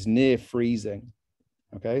 It's near freezing.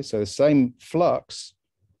 Okay, so the same flux,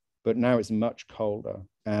 but now it's much colder,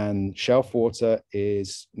 and shelf water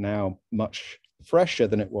is now much fresher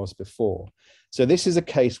than it was before. So this is a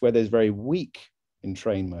case where there's very weak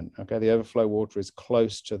entrainment. Okay, the overflow water is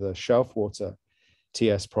close to the shelf water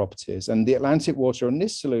TS properties, and the Atlantic water in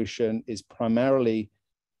this solution is primarily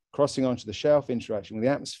crossing onto the shelf, interaction with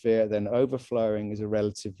the atmosphere, then overflowing is a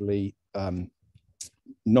relatively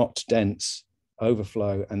not dense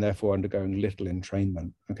overflow, and therefore undergoing little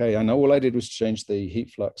entrainment. Okay, and all I did was change the heat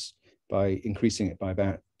flux by increasing it by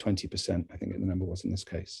about 20%, I think the number was in this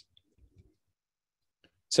case.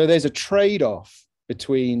 So there's a trade-off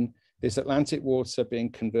between this Atlantic water being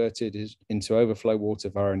converted into overflow water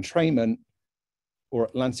via entrainment, or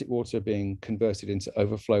Atlantic water being converted into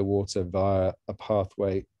overflow water via a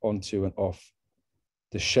pathway onto and off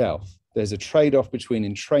the shelf. There's a trade-off between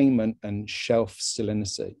entrainment and shelf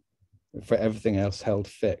salinicity for everything else held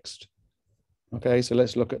fixed. Okay, so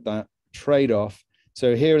let's look at that trade-off.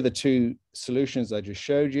 So here are the 2 solutions I just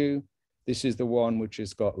showed you. This is the one which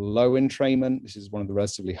has got low entrainment. This is one of the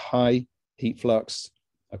relatively high heat flux.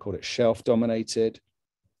 I call it shelf dominated.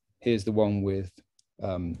 Here's the one with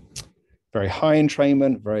very high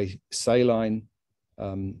entrainment, very saline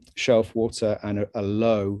shelf water, and a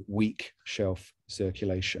low, weak shelf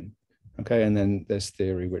circulation. Okay, and then there's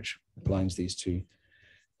theory which lines these 2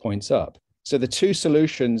 points up. So the 2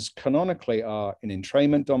 solutions canonically are an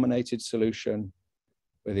entrainment dominated solution,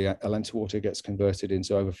 where the Atlantic water gets converted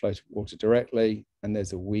into overflow water directly, and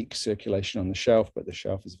there's a weak circulation on the shelf, but the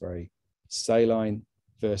shelf is very saline,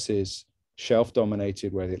 versus shelf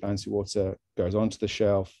dominated, where the Atlantic water goes onto the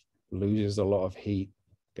shelf, loses a lot of heat,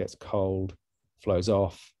 gets cold, flows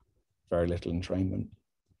off, very little entrainment.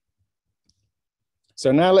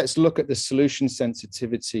 So now let's look at the solution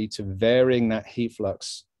sensitivity to varying that heat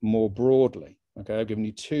flux more broadly. Okay, I've given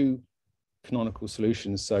you 2 canonical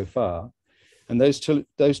solutions so far, and those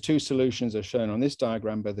two solutions are shown on this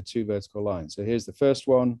diagram by the 2 vertical lines. So here's the first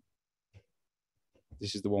one.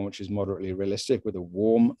 This is the one which is moderately realistic with a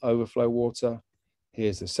warm overflow water.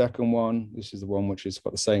 Here's the second one. This is the one which has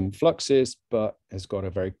got the same fluxes, but has got a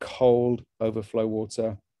very cold overflow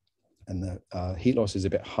water, and the heat loss is a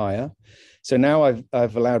bit higher. So now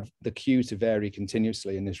I've allowed the Q to vary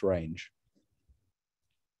continuously in this range.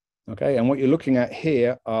 Okay, and what you're looking at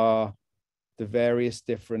here are the various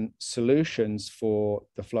different solutions for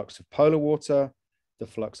the flux of polar water, the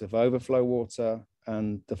flux of overflow water,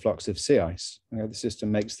 and the flux of sea ice. Okay, the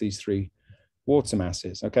system makes these 3 water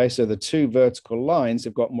masses. Okay, so the 2 vertical lines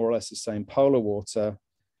have got more or less the same polar water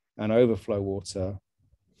and overflow water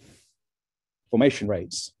formation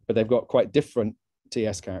rates, but they've got quite different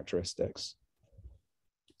TS characteristics.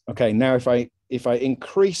 Okay, now if I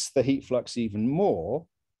increase the heat flux even more,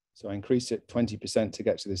 so I increase it 20% to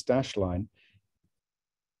get to this dashed line,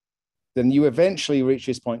 then you eventually reach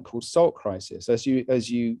this point called salt crisis. As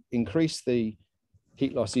you increase the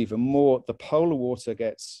heat loss even more, the polar water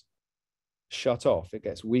gets shut off. It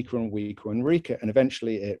gets weaker and weaker and weaker, and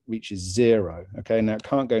eventually it reaches 0. Okay, now it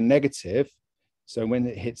can't go negative. So when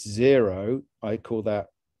it hits 0, I call that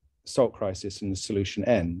salt crisis, and the solution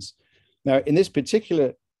ends. Now, in this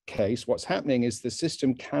particular case, what's happening is the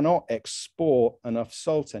system cannot export enough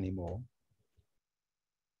salt anymore.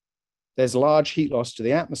 There's large heat loss to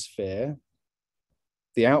the atmosphere.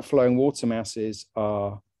 The outflowing water masses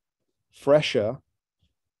are fresher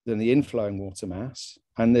than the inflowing water mass,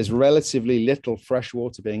 and there's relatively little fresh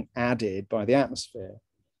water being added by the atmosphere.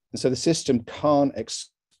 And so the system can't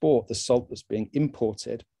export the salt that's being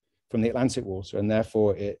imported from the Atlantic water, and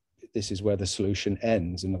therefore this is where the solution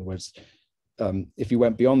ends. In other words, if you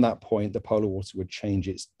went beyond that point, the polar water would change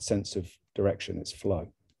its sense of direction, its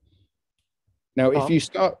flow. Now, if you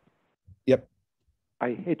start, yep.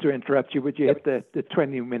 I hate to interrupt you, but you hit the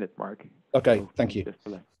 20-minute mark. Okay, so thank you.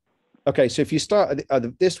 Okay, so if you start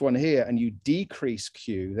at this one here and you decrease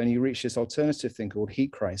Q, then you reach this alternative thing called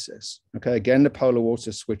heat crisis. Okay, again, the polar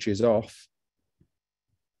water switches off.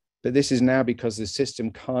 But this is now because the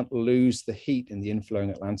system can't lose the heat in the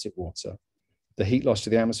inflowing Atlantic water. The heat loss to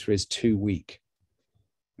the atmosphere is too weak.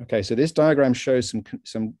 Okay, so this diagram shows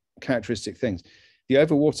some characteristic things. The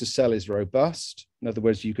overwater cell is robust. In other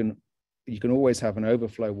words, you can always have an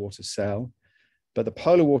overflow water cell, but the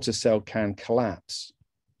polar water cell can collapse.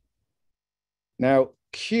 Now,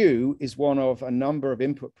 Q is one of a number of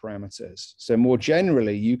input parameters. So more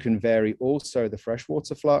generally, you can vary also the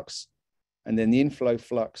freshwater flux and then the inflow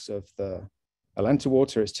flux of the Atlantic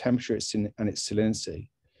water, its temperature, and its salinity.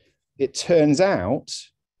 It turns out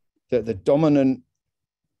that the dominant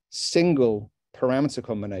single parameter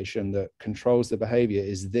combination that controls the behavior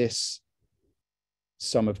is this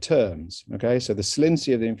sum of terms. Okay, so the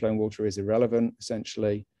salinity of the inflowing water is irrelevant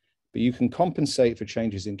essentially, but you can compensate for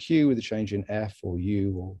changes in Q with a change in F or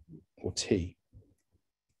U or T.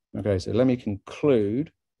 Okay, so let me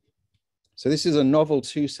conclude. So this is a novel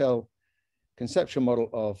two-cell conceptual model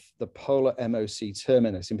of the polar MOC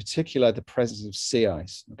terminus, in particular the presence of sea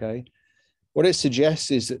ice. Okay, what it suggests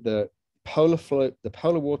is that the polar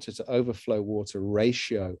water to overflow water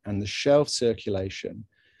ratio and the shelf circulation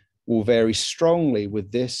will vary strongly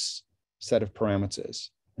with this set of parameters.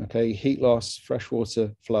 Okay, heat loss,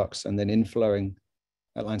 freshwater flux, and then inflowing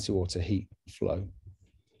Atlantic water heat flow.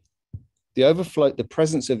 The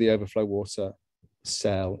presence of the overflow water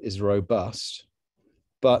cell is robust,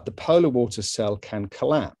 but the polar water cell can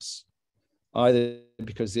collapse, either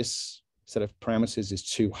because this set of parameters is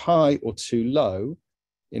too high or too low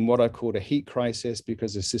in what I call a heat crisis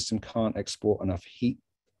because the system can't export enough heat,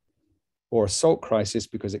 or a salt crisis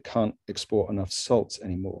because it can't export enough salts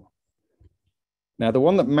anymore. Now, the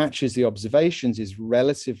one that matches the observations is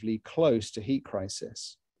relatively close to heat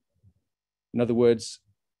crisis. In other words,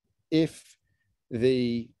 if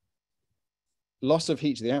the loss of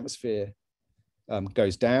heat to the atmosphere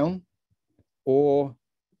goes down, or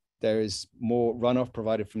there is more runoff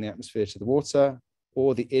provided from the atmosphere to the water,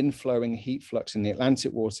 or the inflowing heat flux in the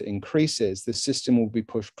Atlantic water increases, the system will be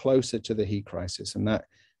pushed closer to the heat crisis, and that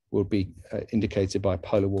will be indicated by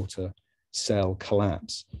polar water cell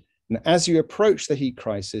collapse. And as you approach the heat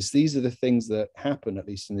crisis, these are the things that happen, at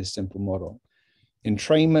least in this simple model.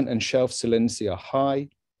 Entrainment and shelf salinity are high,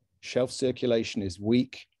 shelf circulation is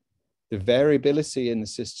weak, the variability in the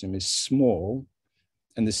system is small,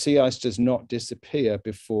 and the sea ice does not disappear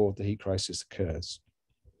before the heat crisis occurs.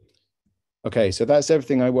 Okay, so that's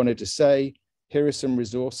everything I wanted to say. Here are some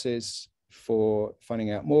resources for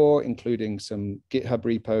finding out more, including some GitHub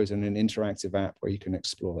repos and an interactive app where you can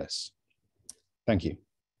explore this. Thank you.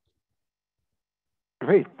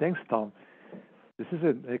 Great, thanks, Tom. This is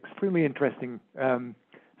an extremely interesting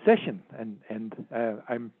session, and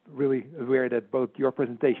I'm really aware that both your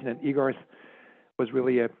presentation and Igor's was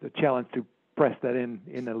really a challenge to press that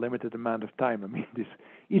in a limited amount of time. I mean,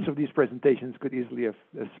 each of these presentations could easily have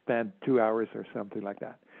spanned 2 hours or something like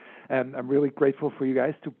that. And I'm really grateful for you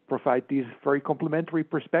guys to provide these very complementary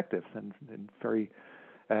perspectives and very,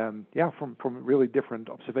 from really different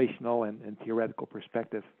observational and theoretical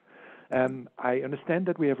perspectives. I understand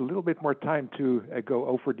that we have a little bit more time to go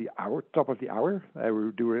over the top of the hour.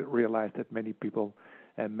 We do realize that many people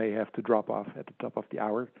may have to drop off at the top of the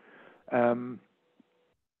hour.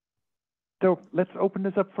 So let's open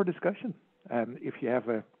this up for discussion. If you have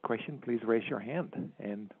a question, please raise your hand,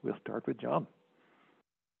 and we'll start with John.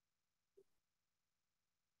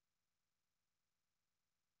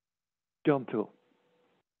 John Toole.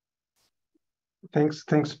 Thanks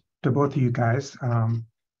to both of you guys.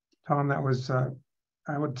 Tom, that was,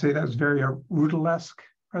 I would say that was very Rudel-esque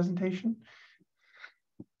presentation.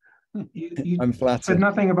 I'm flattered. Said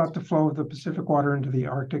nothing about the flow of the Pacific water into the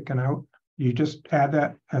Arctic and out. You just add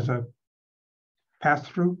that as a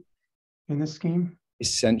pass-through in this scheme?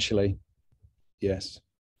 Essentially, yes.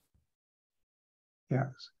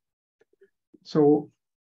 Yes. So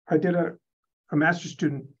I did a master's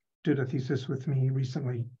student did a thesis with me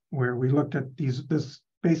recently where we looked at this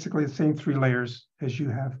basically the same 3 layers as you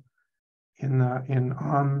have in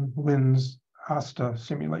on-winds ASTA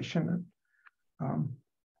simulation.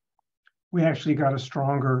 We actually got a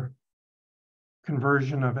stronger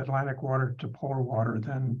conversion of Atlantic water to polar water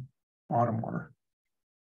than bottom water.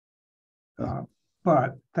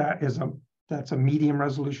 But that's a medium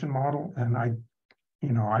resolution model, and I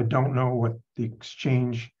don't know what the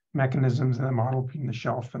exchange mechanisms in the model between the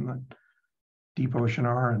shelf and the deep ocean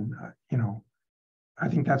are, and I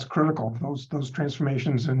think that's critical. Those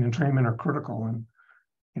transformations and entrainment are critical, and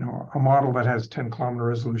a model that has 10-kilometer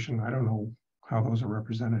resolution, I don't know how those are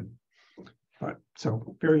represented. But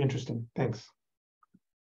so very interesting. Thanks.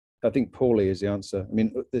 I think poorly is the answer. I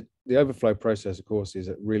mean, the overflow process, of course, is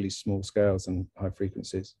at really small scales and high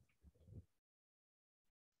frequencies.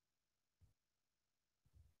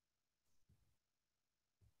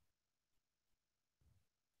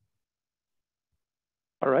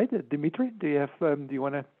 All right, Dimitri, do you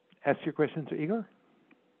want to ask your question to Igor?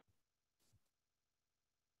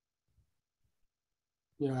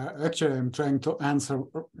 Yeah, actually, I'm trying to answer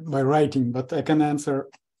by writing, but I can answer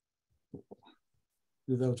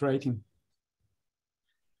without writing.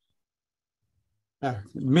 Yeah,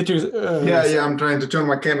 I'm trying to turn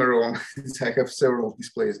my camera on. I have several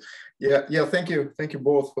displays. Yeah. Thank you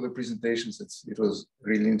both for the presentations. It was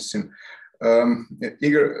really interesting.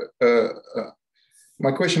 Igor,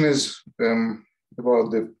 my question is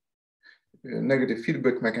about the negative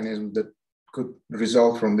feedback mechanism that could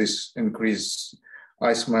result from this increased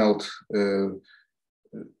ice melt.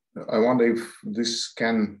 I wonder if this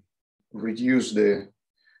can reduce the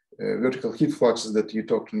vertical heat fluxes that you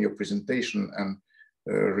talked in your presentation and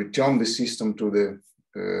return the system to the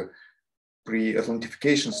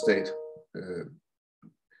pre-Atlantification state.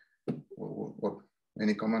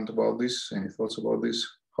 Any comment about this? Any thoughts about this?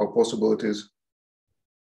 How possible it is?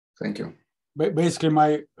 Thank you. Basically,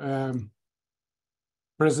 my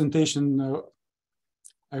presentation,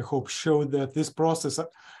 I hope, showed that this process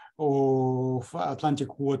of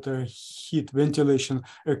Atlantic water heat ventilation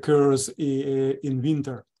occurs in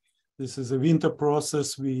winter. This is a winter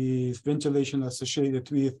process with ventilation associated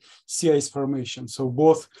with sea ice formation. So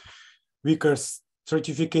both weaker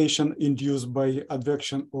stratification induced by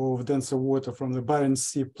advection of denser water from the Barents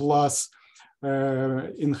Sea plus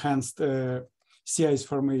enhanced sea ice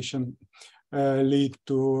formation lead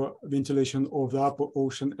to ventilation of the upper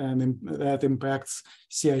ocean, and that impacts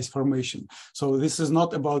sea ice formation. So this is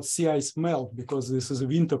not about sea ice melt, because this is a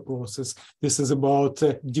winter process. This is about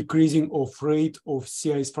decreasing of rate of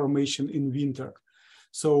sea ice formation in winter.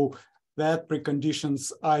 So that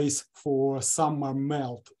preconditions ice for summer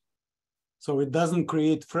melt. So it doesn't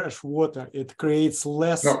create fresh water, it creates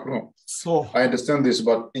less. No. So I understand this,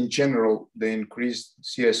 but in general, the increased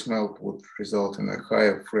sea ice melt would result in a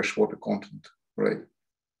higher freshwater content, right?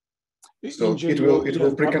 So general, it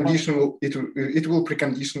will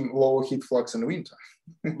precondition lower heat flux in winter.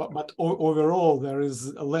 but overall, there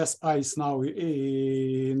is less ice now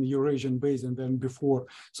in Eurasian basin than before.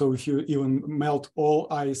 So if you even melt all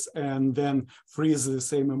ice and then freeze the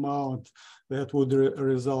same amount, that would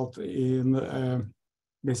result in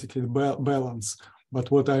basically balance.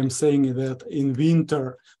 But what I'm saying is that in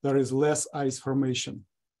winter, there is less ice formation.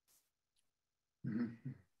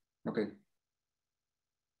 Mm-hmm. Okay.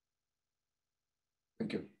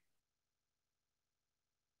 Thank you.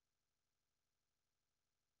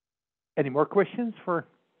 Any more questions for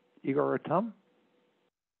Igor or Tom?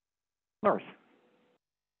 Lars.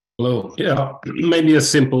 Hello. Yeah, maybe a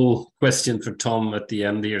simple question for Tom at the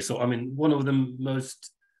end here. So, I mean, one of the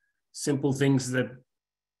most simple things that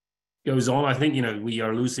goes on, I think, we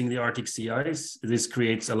are losing the Arctic sea ice. This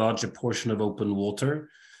creates a larger portion of open water,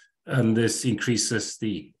 and this increases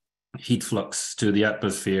the heat flux to the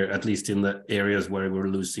atmosphere, at least in the areas where we're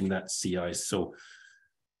losing that sea ice. So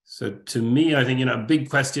to me, I think, a big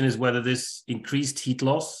question is whether this increased heat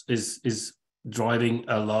loss is driving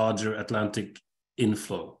a larger Atlantic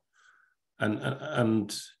inflow.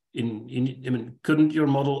 And couldn't your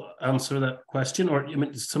model answer that question? Or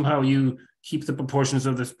somehow you keep the proportions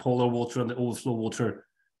of this polar water and the overflow water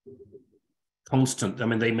constant?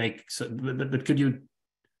 But could you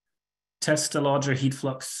test a larger heat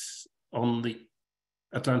flux on the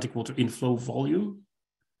Atlantic water inflow volume?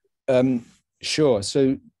 Sure.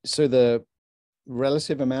 So the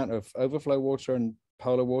relative amount of overflow water and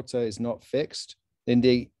polar water is not fixed. In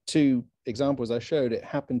the two examples I showed, it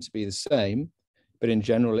happened to be the same, but in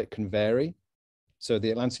general, it can vary. So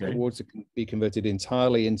the Atlantic water can be converted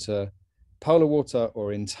entirely into polar water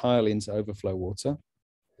or entirely into overflow water.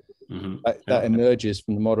 Mm-hmm. That emerges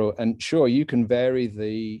from the model. And sure, you can vary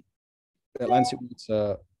the Atlantic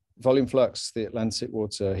water volume flux, the Atlantic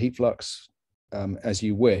water heat flux as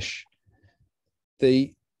you wish.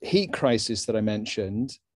 The heat crisis that I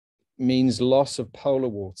mentioned means loss of polar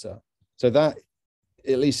water. So that,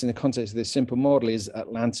 at least in the context of this simple model, is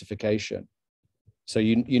Atlantification. So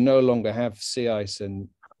you no longer have sea ice and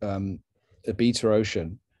a beta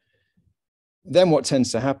ocean. Then what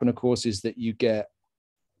tends to happen, of course, is that you get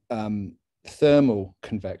thermal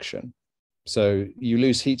convection. So you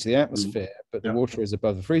lose heat to the atmosphere, but the water is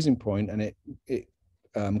above the freezing point, and it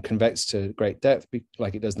convects to great depth,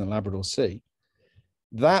 like it does in the Labrador Sea.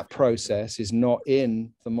 That process is not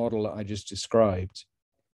in the model that I just described.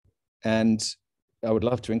 And I would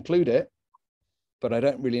love to include it, but I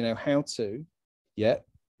don't really know how to yet,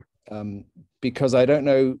 because I don't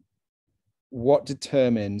know what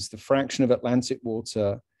determines the fraction of Atlantic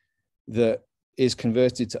water that is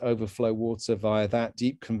converted to overflow water via that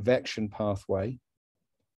deep convection pathway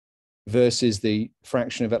versus the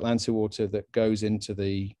fraction of Atlantic water that goes into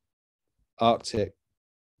the Arctic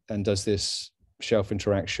and does this shelf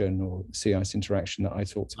interaction or sea ice interaction that I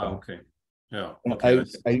talked about. Oh, okay. Yeah. Okay.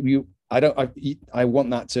 I want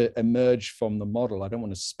that to emerge from the model. I don't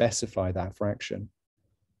want to specify that fraction.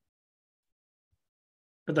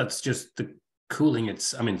 But that's just the cooling.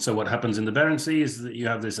 So what happens in the Barents Sea is that you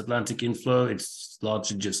have this Atlantic inflow. It's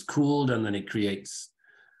largely just cooled, and then it creates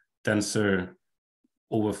denser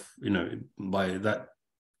by that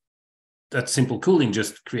simple cooling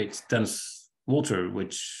just creates dense water,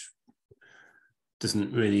 which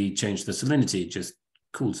doesn't really change the salinity, it just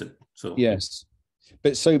cools it. So yes.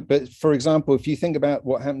 But for example, if you think about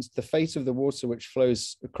what happens, the fate of the water which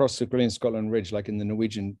flows across the Greenland Scotland Ridge, like in the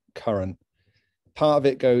Norwegian current, part of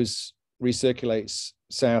it recirculates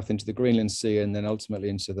south into the Greenland Sea and then ultimately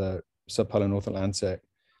into the subpolar North Atlantic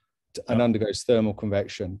and undergoes thermal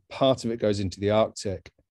convection. Part of it goes into the Arctic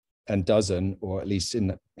and doesn't, or at least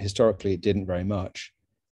historically it didn't very much.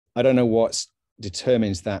 I don't know what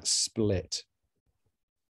determines that split.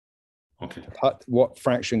 Okay. What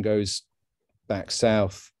fraction goes back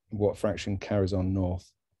south? What fraction carries on north?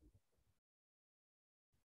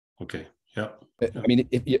 Okay. Yeah. I mean,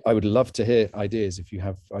 I would love to hear ideas if you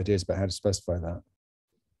have ideas about how to specify that.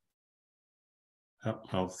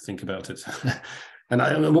 I'll think about it. And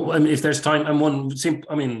if there's time, and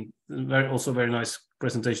also very nice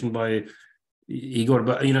presentation by Igor,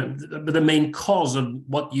 but but the main cause of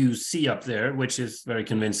what you see up there, which is very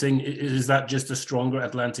convincing, is that just a stronger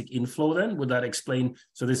Atlantic inflow then? Would that explain,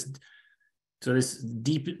 this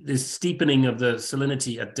steepening of the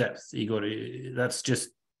salinity at depth, Igor,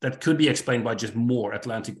 that could be explained by just more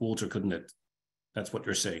Atlantic water, couldn't it? That's what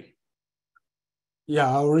you're saying. Yeah,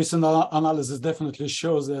 our recent analysis definitely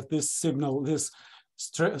shows that this signal, this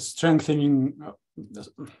strengthening,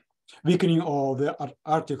 weakening of the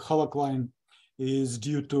Arctic holocline is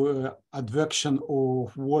due to advection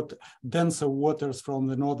of denser waters from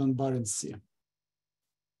the northern Barents Sea.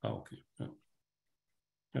 Oh, okay.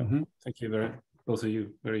 Yeah. Thank you both of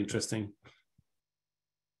you. Very interesting.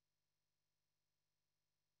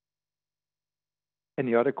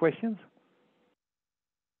 Any other questions?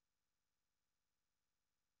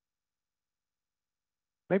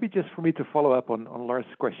 Maybe just for me to follow up on Lars'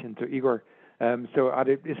 question to Igor. Is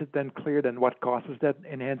it then clear then what causes that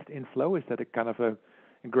enhanced inflow? Is that a kind of a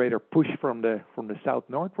greater push from the south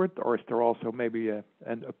northward, or is there also maybe a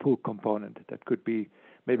pull component that could be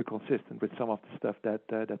maybe consistent with some of the stuff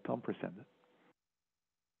that Tom presented?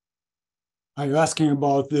 Are you asking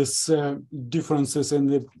about this differences in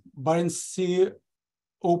the Barents Sea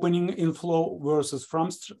opening inflow versus from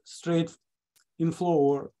Strait inflow,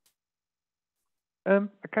 or?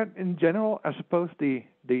 In general, I suppose the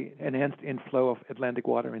enhanced inflow of Atlantic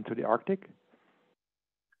water into the Arctic.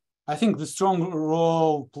 I think the strong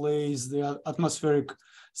role plays the atmospheric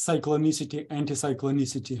cyclonicity,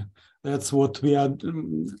 anticyclonicity. That's what we are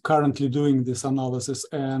currently doing this analysis,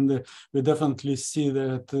 and we definitely see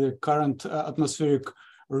that the current atmospheric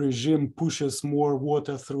regime pushes more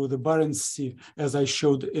water through the Barents Sea, as I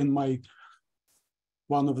showed in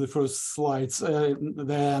one of the first slides,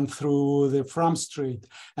 than through the Fram Strait,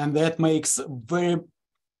 and that makes very,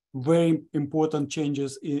 very important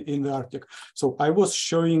changes in the Arctic. So I was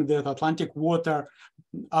showing that Atlantic water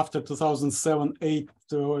after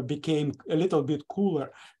 2007-8 became a little bit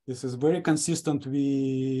cooler. This is very consistent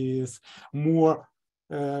with more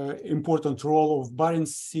important role of Barents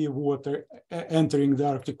Sea water entering the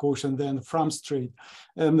Arctic Ocean than Fram Strait.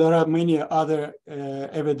 And there are many other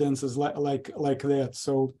evidences like that.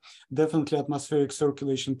 So definitely atmospheric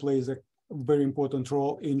circulation plays a very important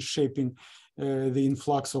role in shaping the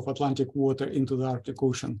influx of Atlantic water into the Arctic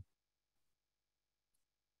Ocean.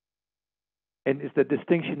 And is the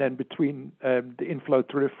distinction then between the inflow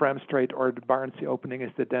through the Fram Strait or the Barents Sea opening,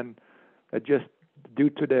 is that then just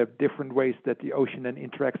due to the different ways that the ocean then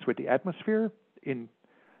interacts with the atmosphere in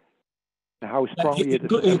how strongly it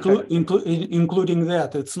is including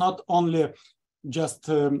that? It's not only just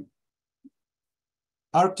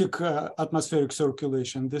Arctic atmospheric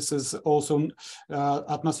circulation. This is also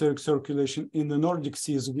atmospheric circulation in the Nordic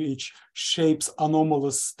seas, which shapes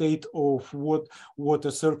anomalous state of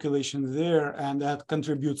water circulation there, and that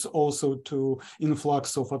contributes also to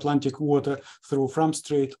influx of Atlantic water through Fram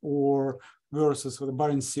Strait or versus the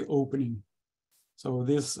Barents Sea opening. So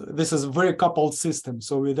this is a very coupled system.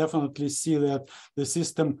 So we definitely see that the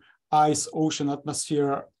system ice, ocean,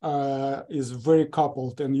 atmosphere is very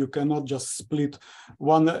coupled, and you cannot just split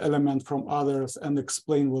one element from others and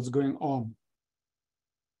explain what's going on.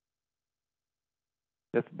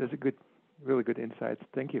 That's a really good insight.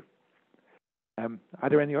 Thank you. Are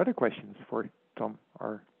there any other questions for Tom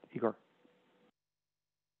or Igor?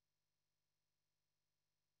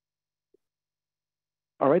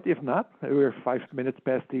 All right, if not, we're 5 minutes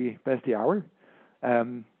past the hour.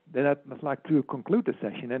 Then I'd like to conclude the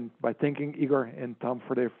session and by thanking Igor and Tom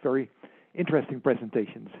for their very interesting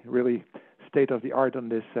presentations. Really state of the art on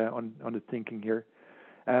this on the thinking here.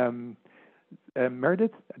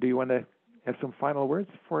 Meredith, do you want to have some final words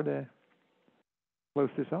for the close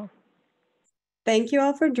this off? Thank you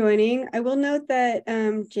all for joining. I will note that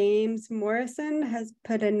James Morrison has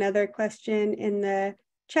put another question in the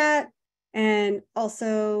chat, and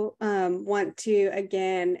also want to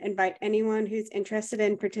again invite anyone who's interested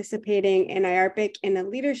in participating in IARPC in a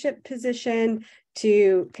leadership position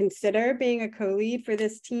to consider being a co-lead for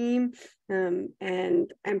this team.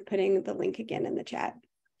 And I'm putting the link again in the chat.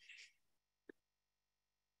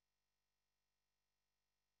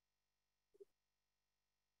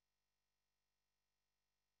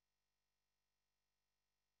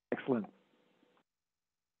 Excellent.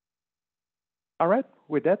 All right,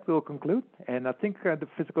 with that, we'll conclude. And I think the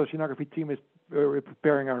physical oceanography team is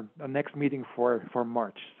preparing our next meeting for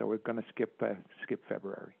March. So we're going to skip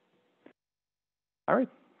February. All right.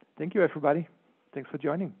 Thank you, everybody. Thanks for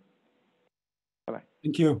joining. Bye-bye.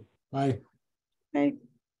 Thank you. Bye. Bye.